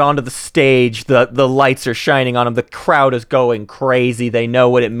walks out onto the stage. The lights are shining on him. The crowd is going crazy. They know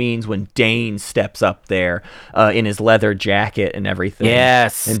what it means when Dane steps up there in his leather jacket and everything.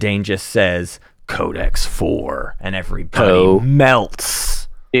 Yes. And Dane just says, Codex 4, and everybody melts.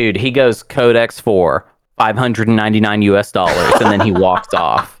 Dude, he goes, Codex 4, $599 US, and then he walks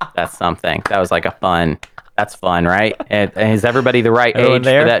off. That's something. That was like that's fun, right? And is everybody the right age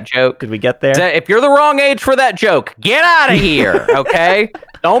for that joke? Did we get there? If you're the wrong age for that joke, get out of here, okay?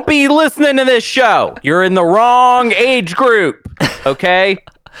 Don't be listening to this show. You're in the wrong age group, okay?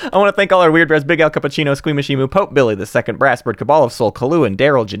 I want to thank all our Weird Bears, Big Al, Cappuccino, Squeamishimu, Pope Billy, the Second, Brassbird, Cabal of Soul, Kaluan,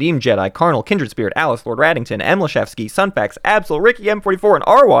 Daryl, Jadeem, Jedi, Carnal, Kindred Spirit, Alice, Lord Raddington, Emlashevsky, Sunfax, Absol, Ricky, M44, and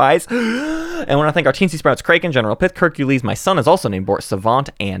R-Wise. And I want to thank our Teensy Sprouts, Kraken, General Pith, Hercules, my son is also named Bort, Savant,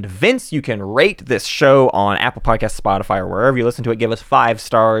 and Vince. You can rate this show on Apple Podcasts, Spotify, or wherever you listen to it. Give us 5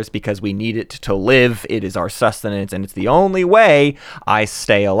 stars because we need it to live. It is our sustenance, and it's the only way I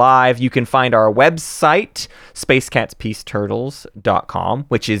stay alive. You can find our website, spacecatspieceturtles.com,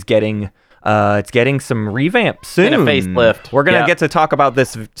 which is getting some revamp soon. And a facelift. We're gonna get to talk about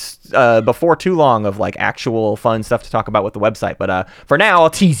this before too long, of like actual fun stuff to talk about with the website. But for now, I'll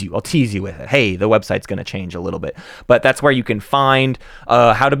tease you with it. Hey, the website's gonna change a little bit, but that's where you can find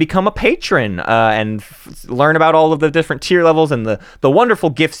how to become a patron and learn about all of the different tier levels and the wonderful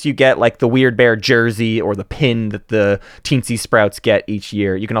gifts you get, like the Weird Bear jersey or the pin that the Teensy Sprouts get each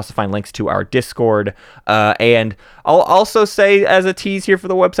year. You can also find links to our Discord, and I'll also say, as a tease here for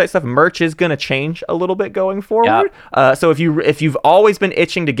the website stuff, merch is going to change a little bit going forward. Yep. So if you've always been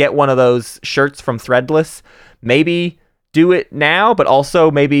itching to get one of those shirts from Threadless, maybe do it now, but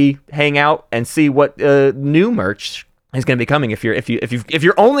also maybe hang out and see what new merch is going to be coming. If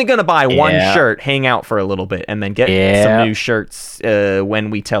you're only going to buy one shirt, hang out for a little bit and then get some new shirts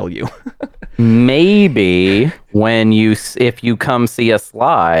when we tell you. Maybe if you come see us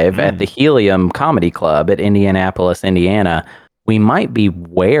live at the Helium Comedy Club at Indianapolis, Indiana, we might be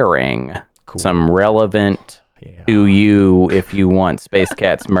wearing some relevant to you, if you want Space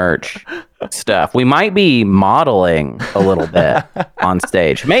Cats merch stuff. We might be modeling a little bit on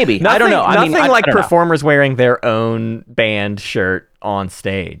stage. Maybe. I don't know. Nothing like performers wearing their own band shirt on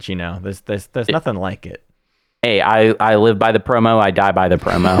stage. You know, there's nothing like it. Hey, I live by the promo. I die by the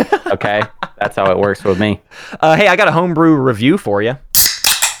promo. Okay? That's how it works with me. Hey, I got a homebrew review for you.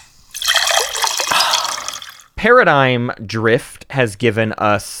 Paradigm Drift has given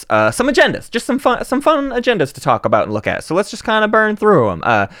us some agendas, just some fun agendas to talk about and look at. So let's just kind of burn through them.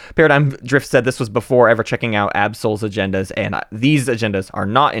 Paradigm Drift said this was before ever checking out Absol's agendas, and these agendas are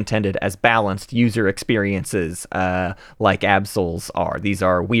not intended as balanced user experiences like Absol's are. These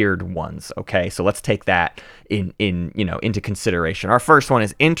are weird ones. Okay, so let's take that into consideration. Our first one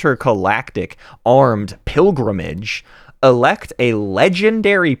is Intergalactic Armed Pilgrimage. Elect a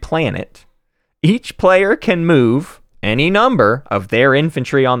legendary planet. Each player can move any number of their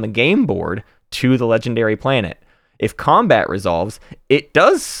infantry on the game board to the legendary planet. If combat resolves, it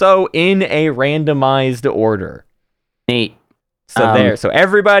does so in a randomized order. Neat. So So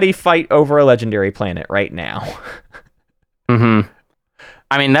everybody fight over a legendary planet right now. Mm-hmm.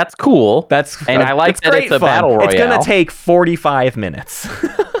 I mean, that's cool. I like that it's a battle royale. It's going to take 45 minutes.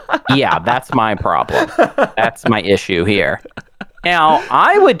 Yeah, that's my problem. That's my issue here. Now,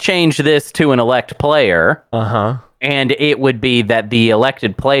 I would change this to an elect player. Uh-huh. And it would be that the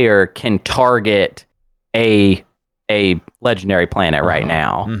elected player can target a legendary planet right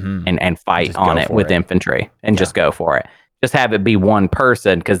now and fight on it with infantry and just go for it. Just have it be one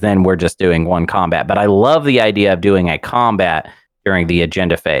person, because then we're just doing one combat. But I love the idea of doing a combat during the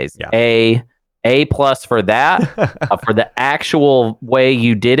agenda phase. Yeah. A+ for that. For the actual way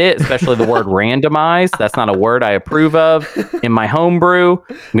you did it, especially the word randomized. That's not a word I approve of in my homebrew.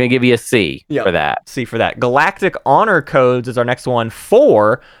 I'm going to give you a C for that. C for that. Galactic Honor Codes is our next one.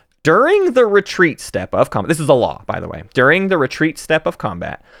 4, during the retreat step of combat. This is a law, by the way. During the retreat step of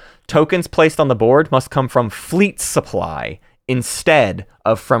combat, tokens placed on the board must come from fleet supply instead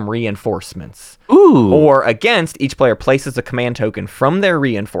of from reinforcements. Ooh. Or against, each player places a command token from their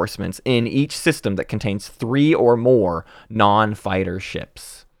reinforcements in each system that contains 3 or more non-fighter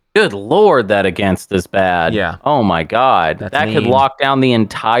ships. Good lord, that against is bad. Yeah. Oh my god. That could lock down the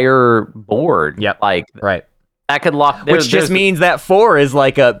entire board. Yep. Right. That could lock... Which just means that 4 is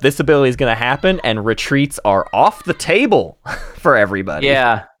like this ability is going to happen, and retreats are off the table for everybody.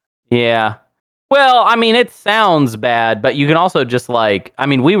 Yeah. Well, I mean, it sounds bad, but you can also just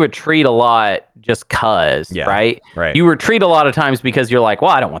we retreat a lot just right? Right. You retreat a lot of times because you're like,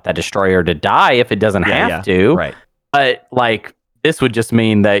 well, I don't want that destroyer to die if it doesn't have to. Right. But this would just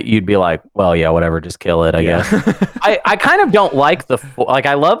mean that you'd be like, well, yeah, whatever, just kill it, I guess. I kind of don't like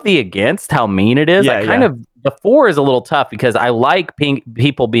I love the against, how mean it is. The 4 is a little tough because I like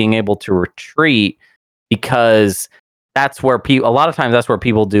people being able to retreat, because that's where a lot of times that's where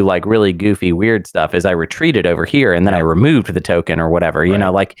people do really goofy, weird stuff. Is I retreated over here and then I removed the token or whatever. You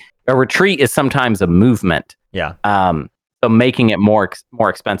know, a retreat is sometimes a movement. Yeah. So making it more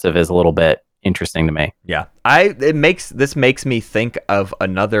expensive is a little bit interesting to me. Yeah. This makes me think of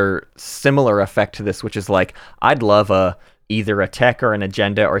another similar effect to this, which is I'd love either a tech or an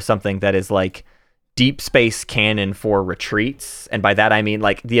agenda or something that is deep space cannon for retreats, and by that I mean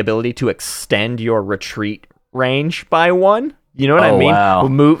like the ability to extend your retreat range by 1. You know what I mean? Wow.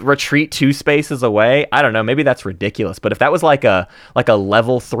 Retreat 2 spaces away. I don't know. Maybe that's ridiculous. But if that was like a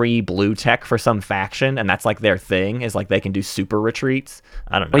level 3 blue tech for some faction, and that's like their thing, is like they can do super retreats.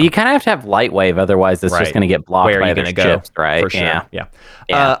 I don't know. Well, you kind of have to have light wave, otherwise it's just going to get blocked by their ships, right? For sure.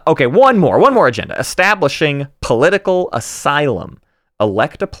 Yeah. Okay. One more agenda. Establishing political asylum.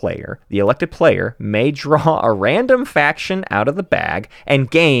 Elect a player. The elected player may draw a random faction out of the bag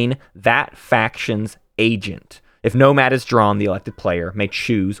and gain that faction's agent. If Nomad is drawn, the elected player may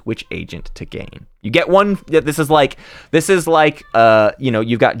choose which agent to gain. You get one. This is like,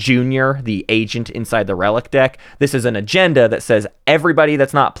 you've got Junior, the agent inside the relic deck. This is an agenda that says everybody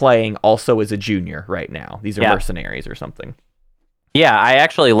that's not playing also is a Junior right now. These are mercenaries or something. Yeah, I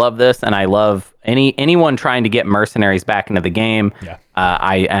actually love this, and I love anyone trying to get mercenaries back into the game. Yeah.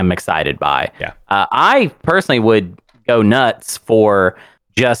 I am excited by. Yeah. I personally would go nuts for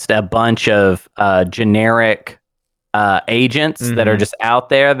just a bunch of generic agents that are just out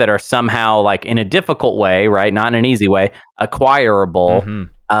there that are somehow, like, in a difficult way, right? Not in an easy way, acquirable,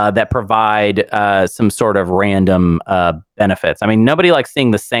 that provide some sort of random benefits. I mean, nobody likes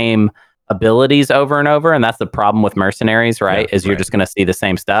seeing the same abilities over and over, and that's the problem with mercenaries, right? You're just going to see the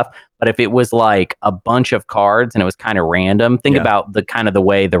same stuff. But if it was like a bunch of cards and it was kind of random, think about the kind of the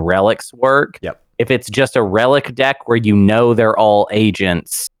way the relics work. Yep. If it's just a relic deck where they're all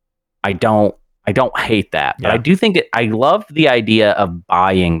agents, I don't hate that. But I do think I love the idea of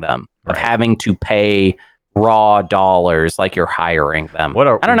buying them, of having to pay raw dollars like you're hiring them. I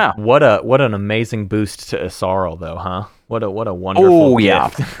don't know. What an amazing boost to Isarl though, huh? What a wonderful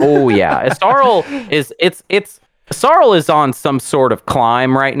gift. Isarl Isarl is on some sort of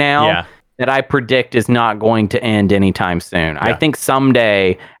climb right now that I predict is not going to end anytime soon. I think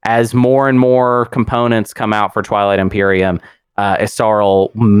someday, as more and more components come out for Twilight Imperium,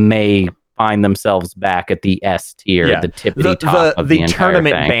 Isarl may find themselves back at the S tier, the tippity top of the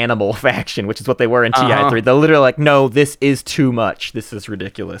tournament thing. Bannable faction, which is what they were in TI3. They're literally like, no, this is too much. This is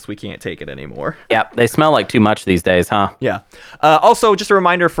ridiculous. We can't take it anymore. Yeah, they smell like too much these days, huh? Yeah. Also, just a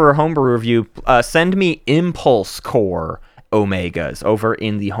reminder for Homebrew Review, send me Impulse Core Omegas over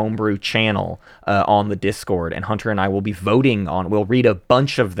in the Homebrew channel on the Discord, and Hunter and I will be voting on. We'll read a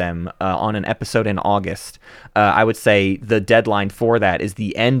bunch of them on an episode in August. I would say the deadline for that is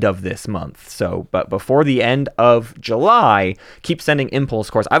the end of this month. So, but before the end of July, keep sending Impulse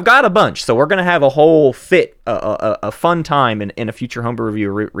Cores. I've got a bunch, so we're gonna have a whole a fun time in a future Homebrew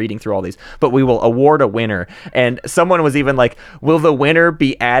Review reading through all these. But we will award a winner, and someone was even like, "Will the winner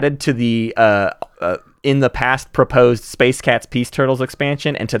be added to the in the past proposed Space Cats Peace Turtles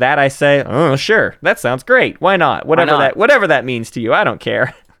expansion?" And to that I say, oh, sure, that sounds great. Why not? Whatever that means to you, I don't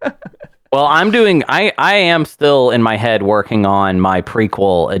care. Well, I am still in my head working on my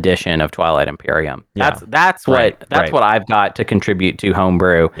prequel edition of Twilight Imperium. That's what I've got to contribute to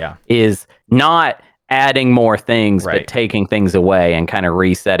Homebrew. Is not adding more things, but taking things away and kind of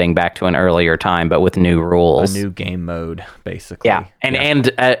resetting back to an earlier time, but with new rules, a new game mode, basically. Yeah,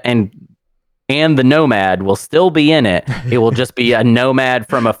 and the Nomad will still be in it. It will just be a Nomad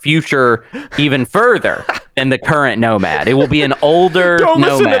from a future even further than the current Nomad. It will be an older Nomad. Don't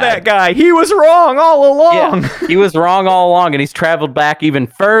listen to that guy. He was wrong all along. Yeah, he was wrong all along, and he's traveled back even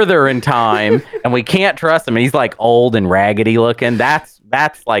further in time, and we can't trust him. And he's like old and raggedy looking. That's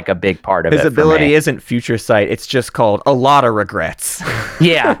like a big part of his ability isn't future sight. It's just called a lot of regrets.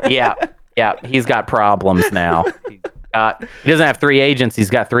 Yeah. He's got problems now. He doesn't have 3 agents. He's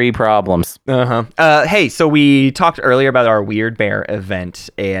got 3 problems. Hey, so we talked earlier about our Weird Bear event,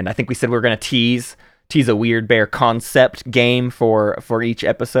 and I think we said we were going to tease a Weird Bear concept game for each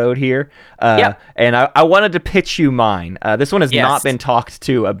episode here. And I wanted to pitch you mine. This one has not been talked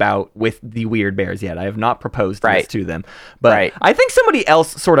to about with the Weird Bears yet. I have not proposed this to them, but I think somebody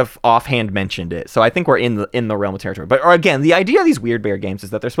else sort of offhand mentioned it. So I think we're in the realm of territory. But again, the idea of these Weird Bear games is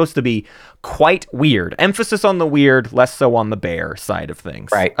that they're supposed to be quite weird. Emphasis on the weird, less so on the bear side of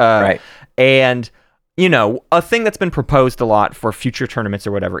things. Right. And you know, a thing that's been proposed a lot for future tournaments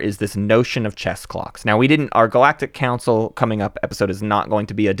or whatever is this notion of chess clocks. Now, our Galactic Council coming up episode is not going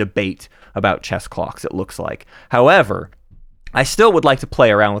to be a debate about chess clocks, it looks like. However, I still would like to play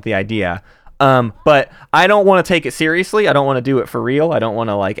around with the idea But I don't want to take it seriously. I don't want to do it for real. I don't want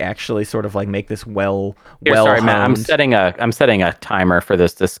to like actually sort of like make this Sorry, Matt. I'm setting a timer for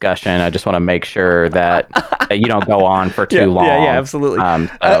this discussion. I just want to make sure that you don't go on for too long. Yeah, absolutely. I'm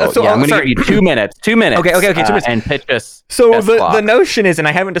going to give you 2 minutes. 2 minutes. Okay. 2 minutes. And pitch us. So the notion is, and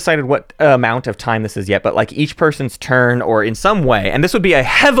I haven't decided what amount of time this is yet, but like each person's turn or in some way, and this would be a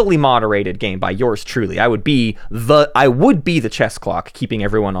heavily moderated game by yours truly. I would be the chess clock, keeping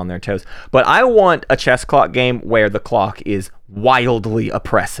everyone on their toes. But I want a chess clock game where the clock is wildly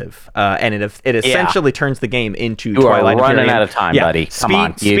oppressive, and it essentially turns the game into Twilight Imperium. Running out of time, buddy. Come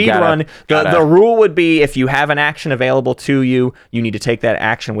on. Speed run. The rule would be if you have an action available to you, you need to take that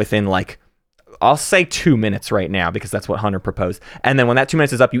action within like, I'll say 2 minutes right now because that's what Hunter proposed. And then when that 2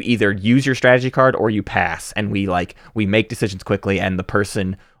 minutes is up, you either use your strategy card or you pass. And we make decisions quickly, and the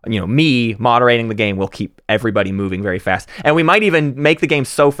person, me moderating the game will keep everybody moving very fast. And we might even make the game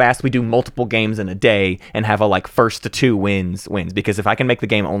so fast we do multiple games in a day and have a like first to 2 wins. Because if I can make the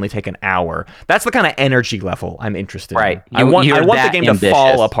game only take an hour, that's the kind of energy level I'm interested in. I want the game to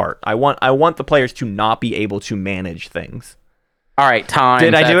fall apart. I want the players to not be able to manage things. All right, time.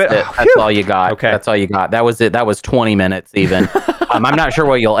 Did I do it? That's all you got. Okay. That's all you got. That was it. That was 20 minutes even. I'm not sure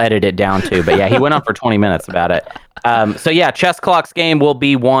what you'll edit it down to, but yeah, he went on for 20 minutes about it. So yeah, Chess Clock's game will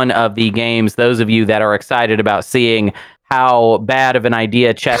be one of the games. Those of you that are excited about seeing how bad of an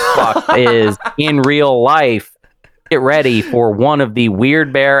idea Chess Clock is in real life, get ready for one of the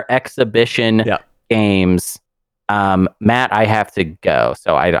Weird Bear exhibition games. Matt, I have to go,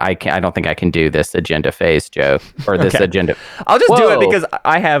 so I don't think I can do this agenda phase, Joe, or this agenda. I'll just do it because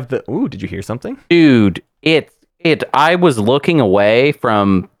I have the. Ooh, did you hear something, dude? I was looking away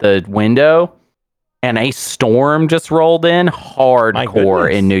from the window, and a storm just rolled in hardcore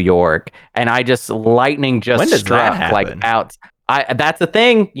in New York, and lightning just struck like out. That's the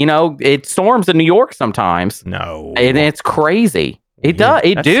thing, it storms in New York sometimes. No, and it's crazy. It does.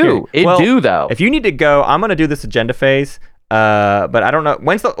 It do though. If you need to go, I'm gonna do this agenda phase. But I don't know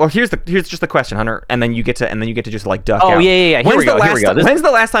here's just the question, Hunter, and then you get to just like duck out. Oh yeah. Here we go. When's the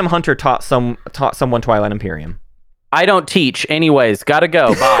last time Hunter taught someone Twilight Imperium? I don't teach. Anyways, gotta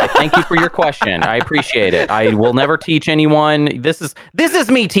go. Bye. Thank you for your question. I appreciate it. I will never teach anyone. This is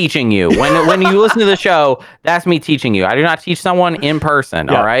me teaching you. When you listen to the show, that's me teaching you. I do not teach someone in person.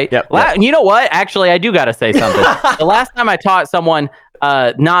 All right. You know what? Actually, I do gotta say something. The last time I taught someone,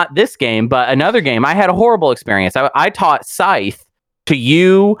 not this game, but another game, I had a horrible experience. I taught Scythe to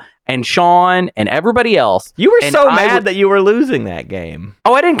you and Sean and everybody else. You were so mad that you were losing that game.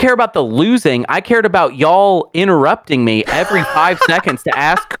 Oh, I didn't care about the losing. I cared about y'all interrupting me every 5 seconds to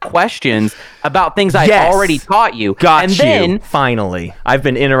ask questions about things I already taught you. Then finally, I've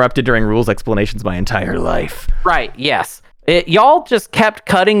been interrupted during rules explanations my entire life. Right, yes. Y'all just kept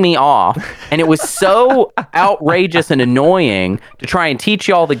cutting me off, and it was so outrageous and annoying to try and teach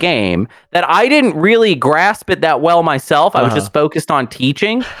y'all the game that I didn't really grasp it that well myself. I was just focused on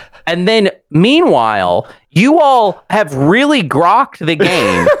teaching. And then, meanwhile, you all have really grokked the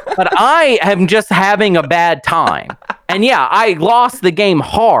game, but I am just having a bad time. And yeah, I lost the game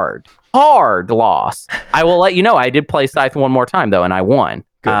hard loss. I will let you know I did play Scythe one more time, though, and I won.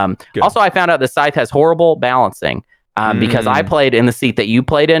 Good. Also, I found out the Scythe has horrible balancing. Because I played in the seat that you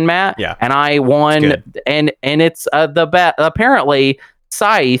played in, Matt, and I won, and it's apparently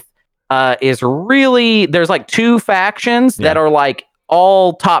Scythe is really, there's like 2 factions that are like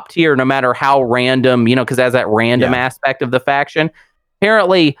all top tier, no matter how random, because it has that random aspect of the faction.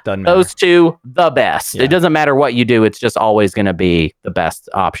 Apparently, those 2, the best. It doesn't matter what you do; it's just always going to be the best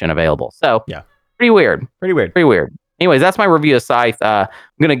option available. So, pretty weird. Anyways, that's my review of Scythe. I'm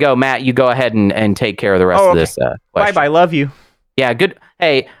going to go. Matt, you go ahead and take care of the rest of this question. Bye. Love you. Yeah, good.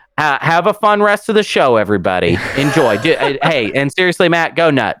 Hey, have a fun rest of the show, everybody. Enjoy. Hey, and seriously, Matt, go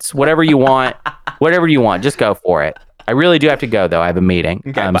nuts. Whatever you want. Just go for it. I really do have to go, though. I have a meeting.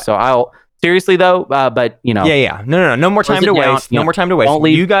 Okay, so I'll... Seriously though, but Yeah. No more time to waste. No more time to waste. Don't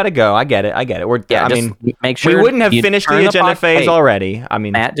leave. You gotta go. I get it. Make sure we wouldn't have finished the agenda phase already. I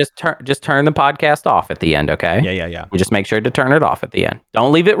mean, Matt, just turn the podcast off at the end, okay? Yeah. You just make sure to turn it off at the end.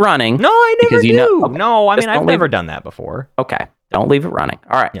 Don't leave it running. No, I never do. No, I mean I've never done that before. Okay, don't leave it running.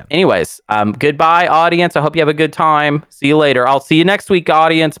 All right. Yeah. Anyways, goodbye, audience. I hope you have a good time. See you later. I'll see you next week,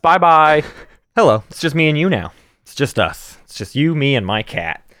 audience. Bye. Hello. It's just me and you now. It's just us. It's just you, me, and my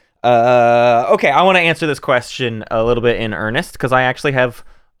cat. Okay, I want to answer this question a little bit in earnest because I actually have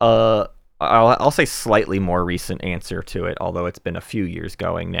I'll say slightly more recent answer to it, although it's been a few years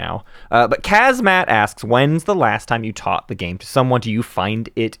going now. But Kazmat asks, when's the last time you taught the game to someone? Do you find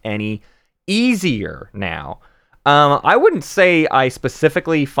it any easier now? I wouldn't say I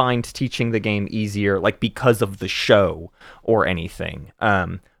specifically find teaching the game easier, like because of the show or anything.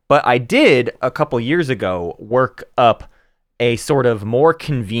 But I did a couple years ago work up a sort of more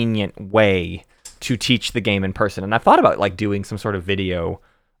convenient way to teach the game in person, and I thought about like doing some sort of video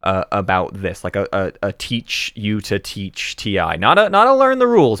about this, like a teach you to teach TI, not a learn the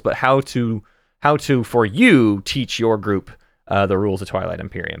rules, but how to for you teach your group the rules of Twilight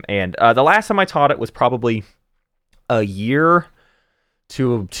Imperium. And the last time I taught it was probably a year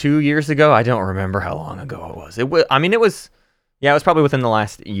to 2 years ago. I don't remember how long ago it was. It was probably within the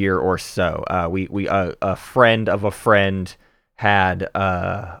last year or so. We a friend of a friend had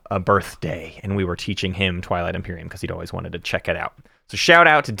a birthday, and we were teaching him Twilight Imperium because he'd always wanted to check it out. So shout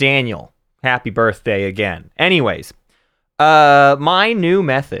out to Daniel. Happy birthday again. Anyways, my new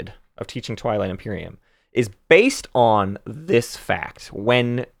method of teaching Twilight Imperium is based on this fact.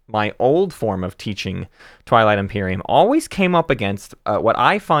 When my old form of teaching Twilight Imperium always came up against what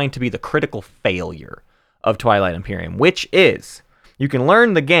I find to be the critical failure of Twilight Imperium, which is you can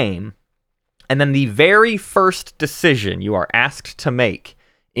learn the game, and then the very first decision you are asked to make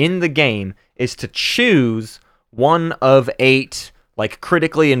in the game is to choose one of 8 like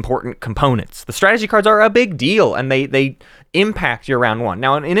critically important components. The strategy cards are a big deal, and they impact your round 1.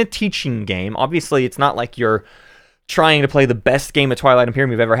 Now, in a teaching game, obviously it's not like you're trying to play the best game of Twilight Imperium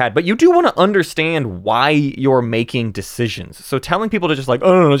you've ever had, but you do want to understand why you're making decisions. So telling people to just like,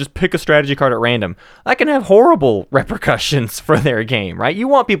 oh, no, just pick a strategy card at random, that can have horrible repercussions for their game, right? You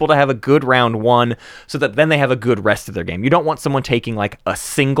want people to have a good round 1 so that then they have a good rest of their game. You don't want someone taking like a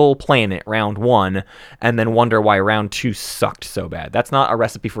single planet round 1 and then wonder why round 2 sucked so bad. That's not a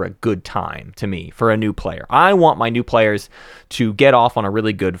recipe for a good time to me, for a new player. I want my new players to get off on a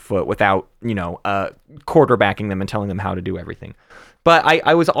really good foot without, quarterbacking them and telling them how to do everything. But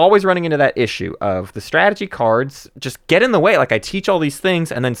I was always running into that issue of the strategy cards just get in the way. Like I teach all these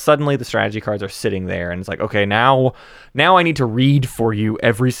things, and then suddenly the strategy cards are sitting there, and it's like, okay, now I need to read for you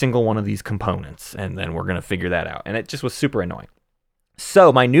every single one of these components, and then we're gonna figure that out. And it just was super annoying.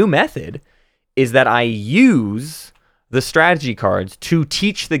 So my new method is that I use the strategy cards to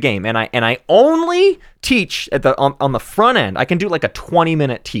teach the game, and I only teach at on the front end. I can do like a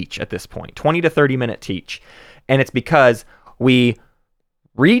 20-minute teach at this point, 20 to 30-minute teach, and it's because we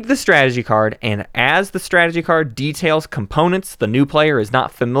read the strategy card, and as the strategy card details components the new player is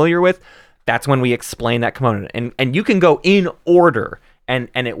not familiar with, that's when we explain that component, and you can go in order. And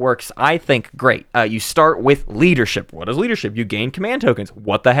it works, I think, great. You start with leadership. What is leadership? You gain command tokens.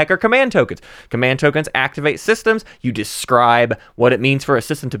 What the heck are command tokens? Command tokens activate systems. You describe what it means for a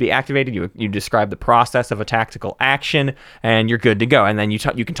system to be activated. You describe the process of a tactical action, and you're good to go. And then you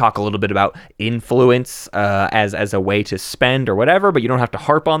can talk a little bit about influence as a way to spend or whatever, but you don't have to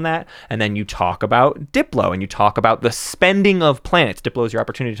harp on that. And then you talk about Diplo, and you talk about the spending of planets. Diplo is your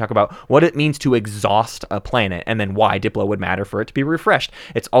opportunity to talk about what it means to exhaust a planet, and then why Diplo would matter for it to be refreshed.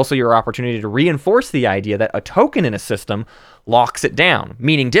 It's also your opportunity to reinforce the idea that a token in a system locks it down,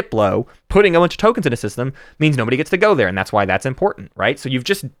 meaning Diplo putting a bunch of tokens in a system means nobody gets to go there, and that's why that's important, right? So you've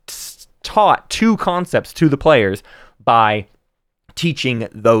just taught 2 concepts to the players by teaching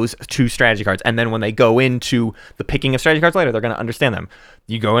those 2 strategy cards, and then when they go into the picking of strategy cards later, they're going to understand them.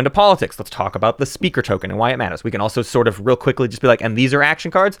 You go into politics, let's talk about the speaker token and why it matters. We can also sort of real quickly just be like, and these are action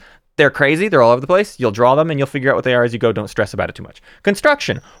cards. They're crazy. They're all over the place. You'll draw them and you'll figure out what they are as you go. Don't stress about it too much.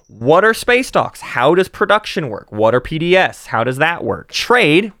 Construction. What are space docks? How does production work? What are PDS? How does that work?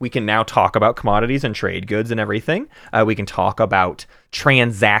 Trade. We can now talk about commodities and trade goods and everything. We can talk about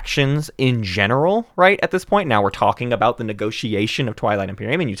transactions in general, right? At this point, now we're talking about the negotiation of Twilight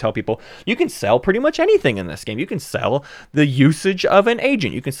Imperium, and you tell people you can sell pretty much anything in this game. You can sell the usage of an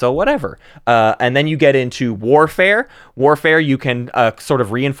agent. You can sell whatever. And then you get into warfare. Warfare, you can sort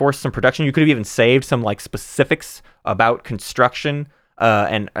of reinforce some production. You could have even saved some like specifics about construction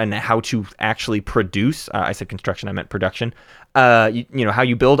and how to actually produce. I said construction, I meant production. How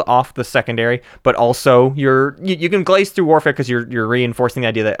you build off the secondary, but also you can glaze through warfare because you're reinforcing the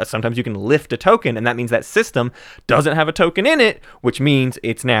idea that sometimes you can lift a token, and that means that system doesn't have a token in it, which means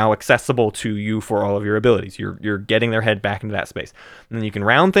it's now accessible to you for all of your abilities. You're getting their head back into that space. And then you can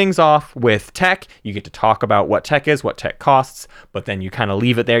round things off with tech. You get to talk about what tech is, what tech costs, but then you kind of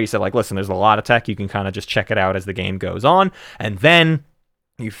leave it there. You said like, listen, there's a lot of tech. You can kind of just check it out as the game goes on, and then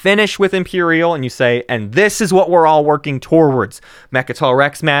You finish with Imperial and you say, and this is what we're all working towards. Mechatol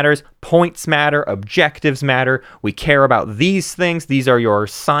Rex matters, points matter, objectives matter. We care about these things. These are your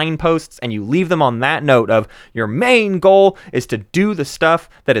signposts, and you leave them on that note of your main goal is to do the stuff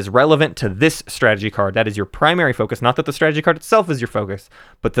that is relevant to this strategy card. That is your primary focus. Not that the strategy card itself is your focus,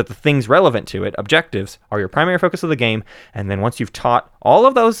 but that the things relevant to it, objectives, are your primary focus of the game. And then once you've taught all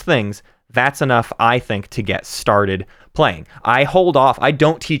of those things, that's enough, I think, to get started playing. I hold off. I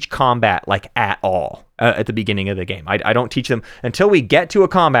don't teach combat like at all at the beginning of the game. I don't teach them until we get to a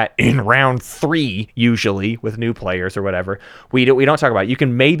combat in round 3, usually with new players or whatever. We don't talk about it. You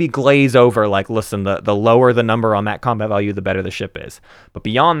can maybe glaze over like, listen, the lower the number on that combat value, the better the ship is. But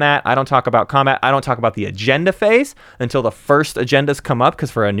beyond that, I don't talk about combat. I don't talk about the agenda phase until the first agendas come up,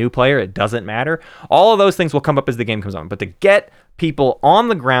 because for a new player, it doesn't matter. All of those things will come up as the game comes on. But to get people on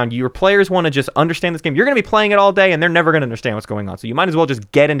the ground, your players want to just understand this game. You're going to be playing it all day, and they're never going to understand what's going on. So you might as well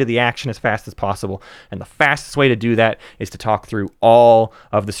just get into the action as fast as possible. And the fastest way to do that is to talk through all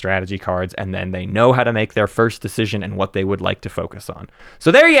of the strategy cards, and then they know how to make their first decision and what they would like to focus on.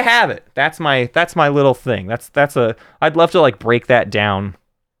 So there you have it. That's my little thing. I'd love to like break that down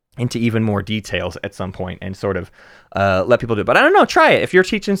into even more details at some point and sort of let people do it. But I don't know, try it. If you're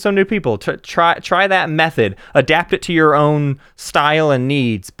teaching some new people, try that method, adapt it to your own style and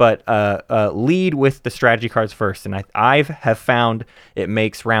needs, but lead with the strategy cards first. And I have found it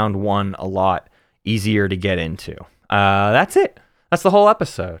makes round 1 a lot easier to get into. That's it. That's the whole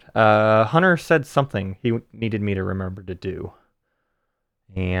episode. Hunter said something he needed me to remember to do,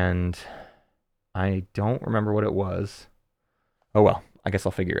 and I don't remember what it was. Oh well, I guess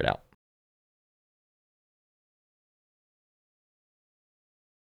I'll figure it out.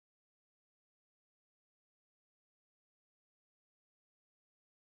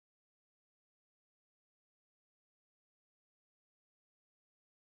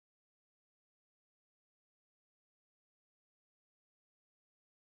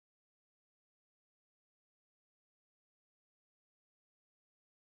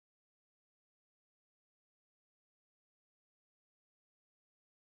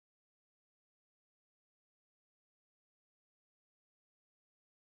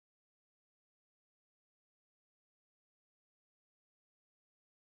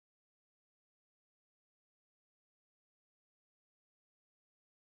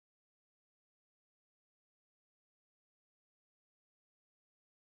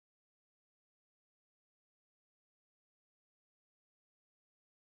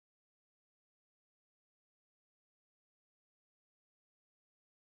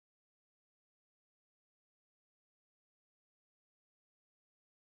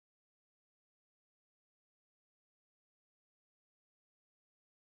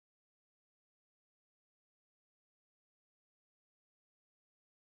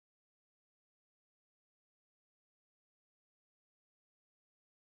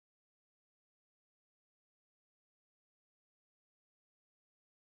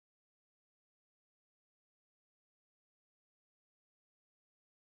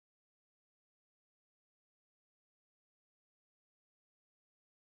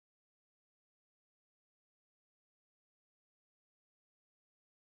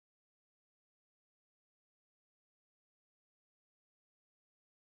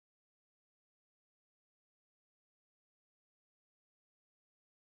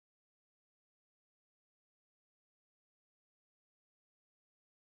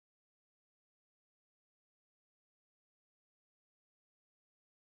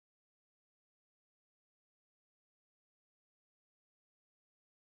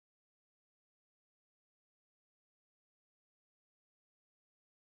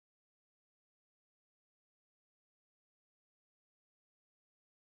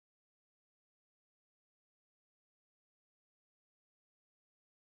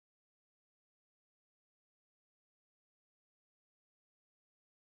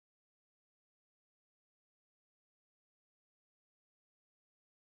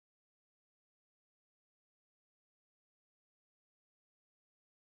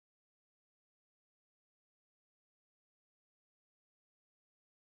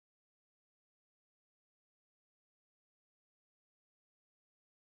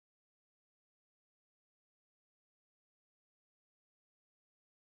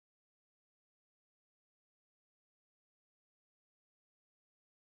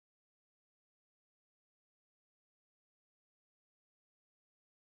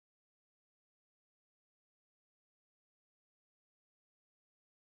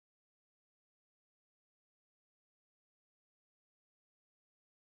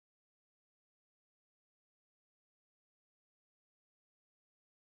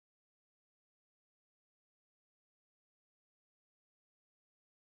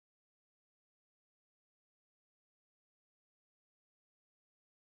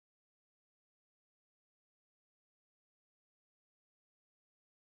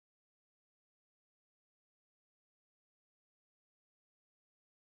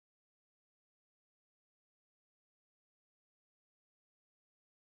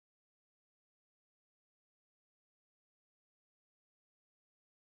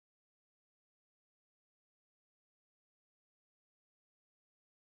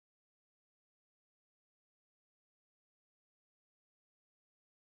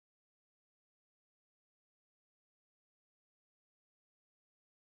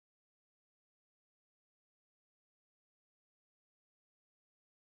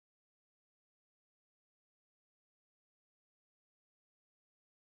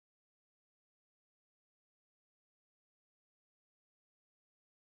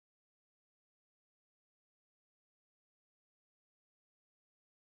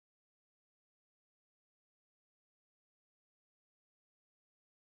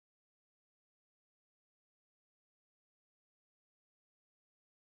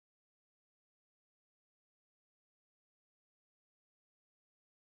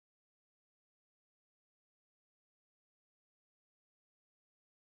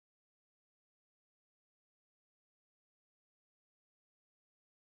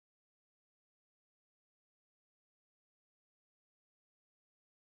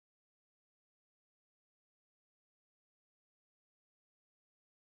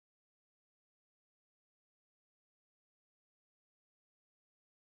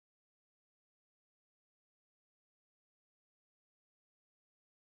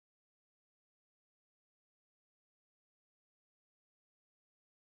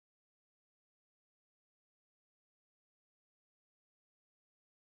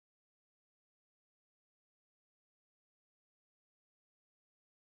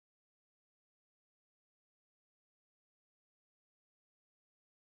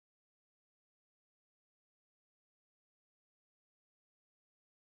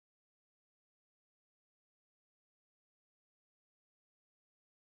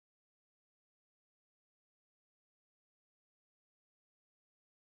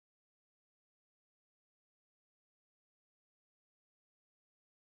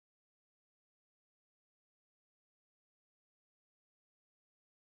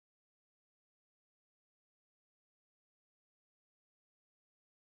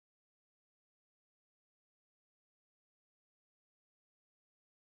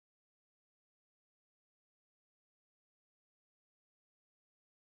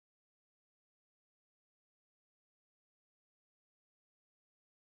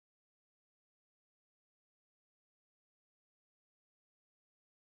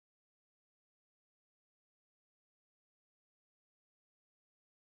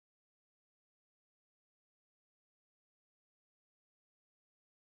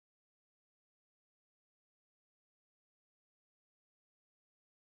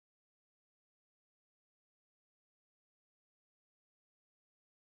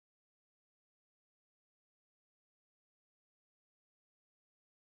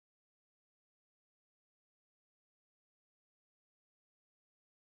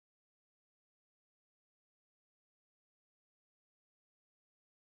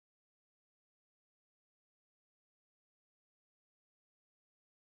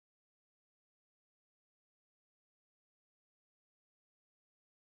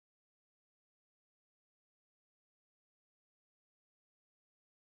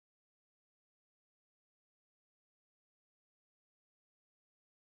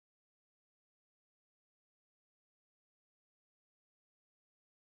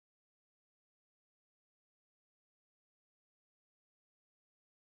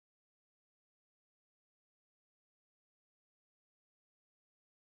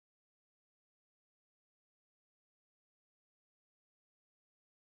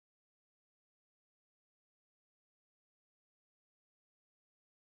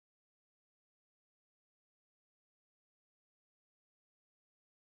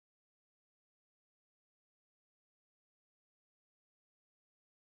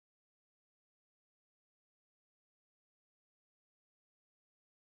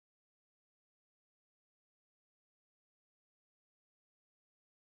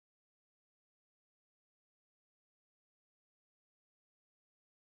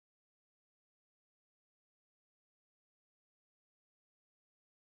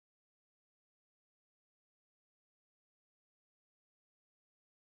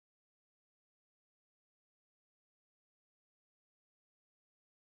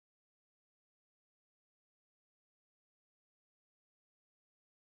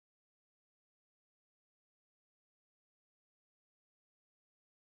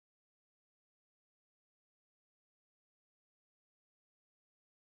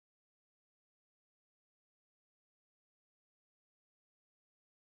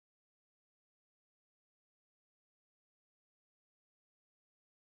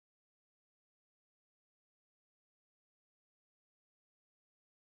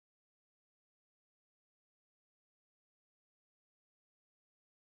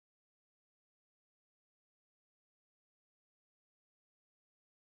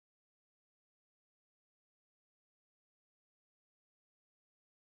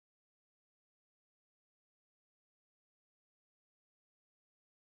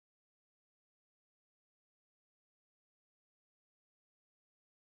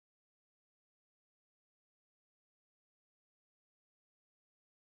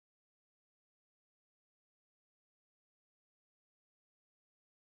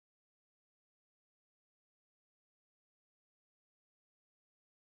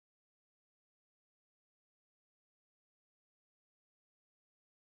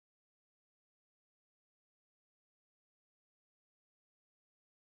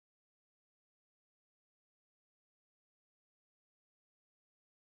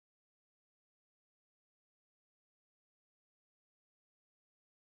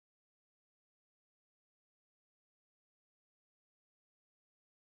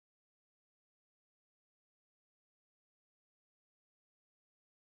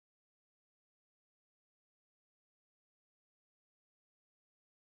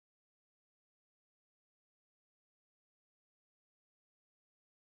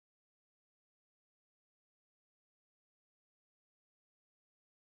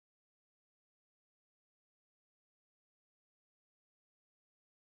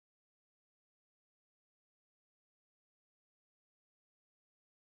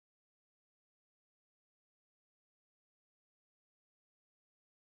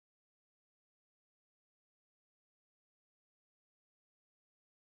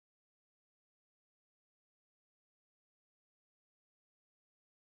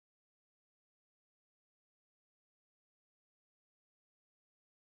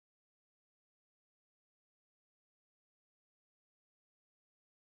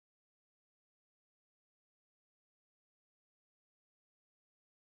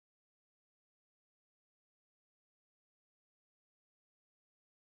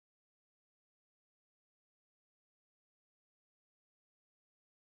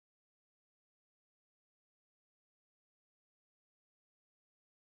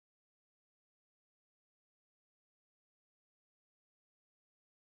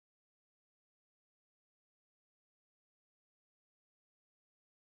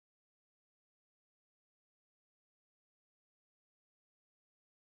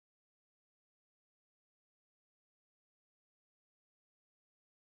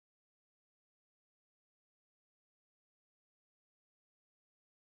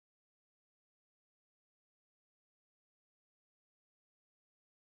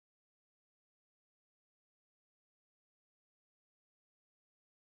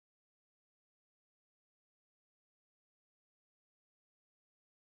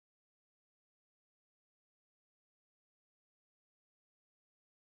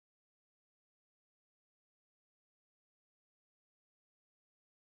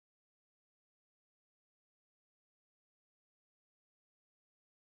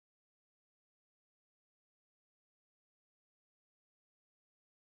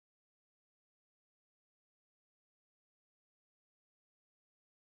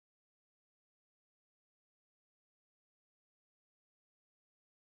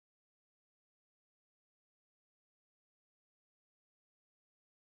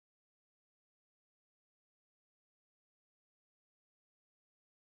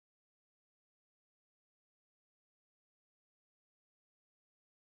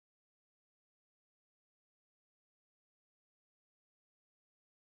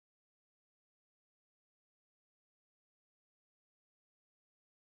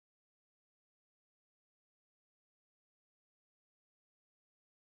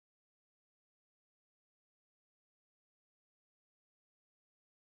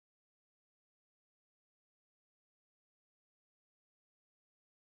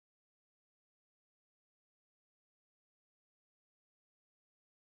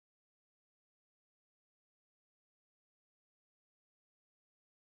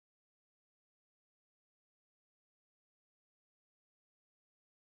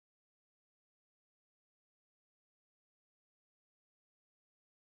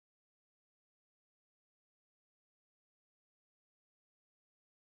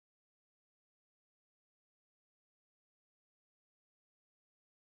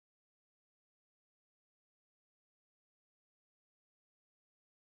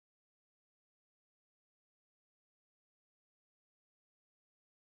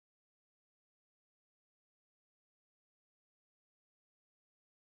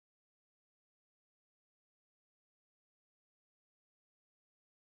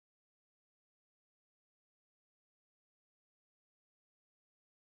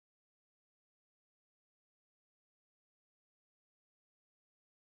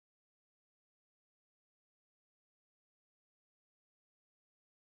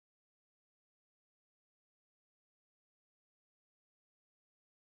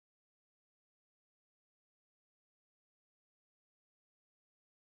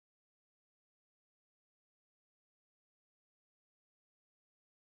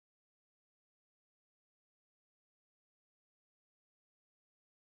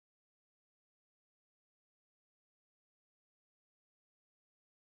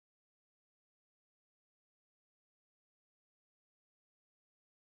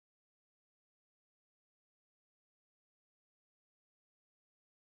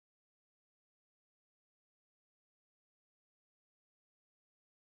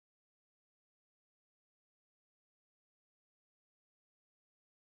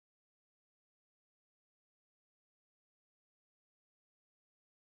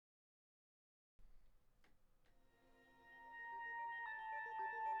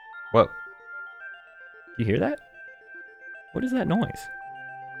 Whoa. You hear that? What is that noise?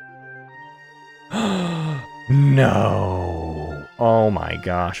 No. Oh my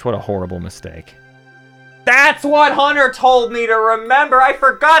gosh, what a horrible mistake. That's what Hunter told me to remember. I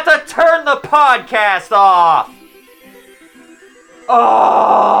forgot to turn the podcast off.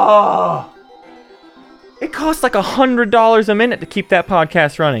 Oh. It costs like $100 a minute to keep that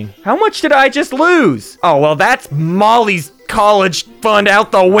podcast running. How much did I just lose? Oh, well, that's Molly's college fund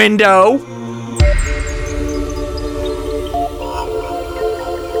out the window.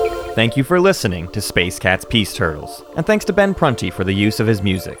 Thank you for listening to Space Cat's Peace Turtles, and thanks to Ben Prunty for the use of his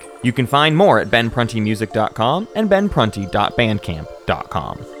music. You can find more at benpruntymusic.com and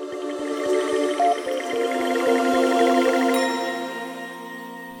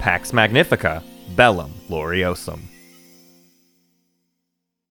benprunty.bandcamp.com. Pax Magnifica, Bellum Gloriosum.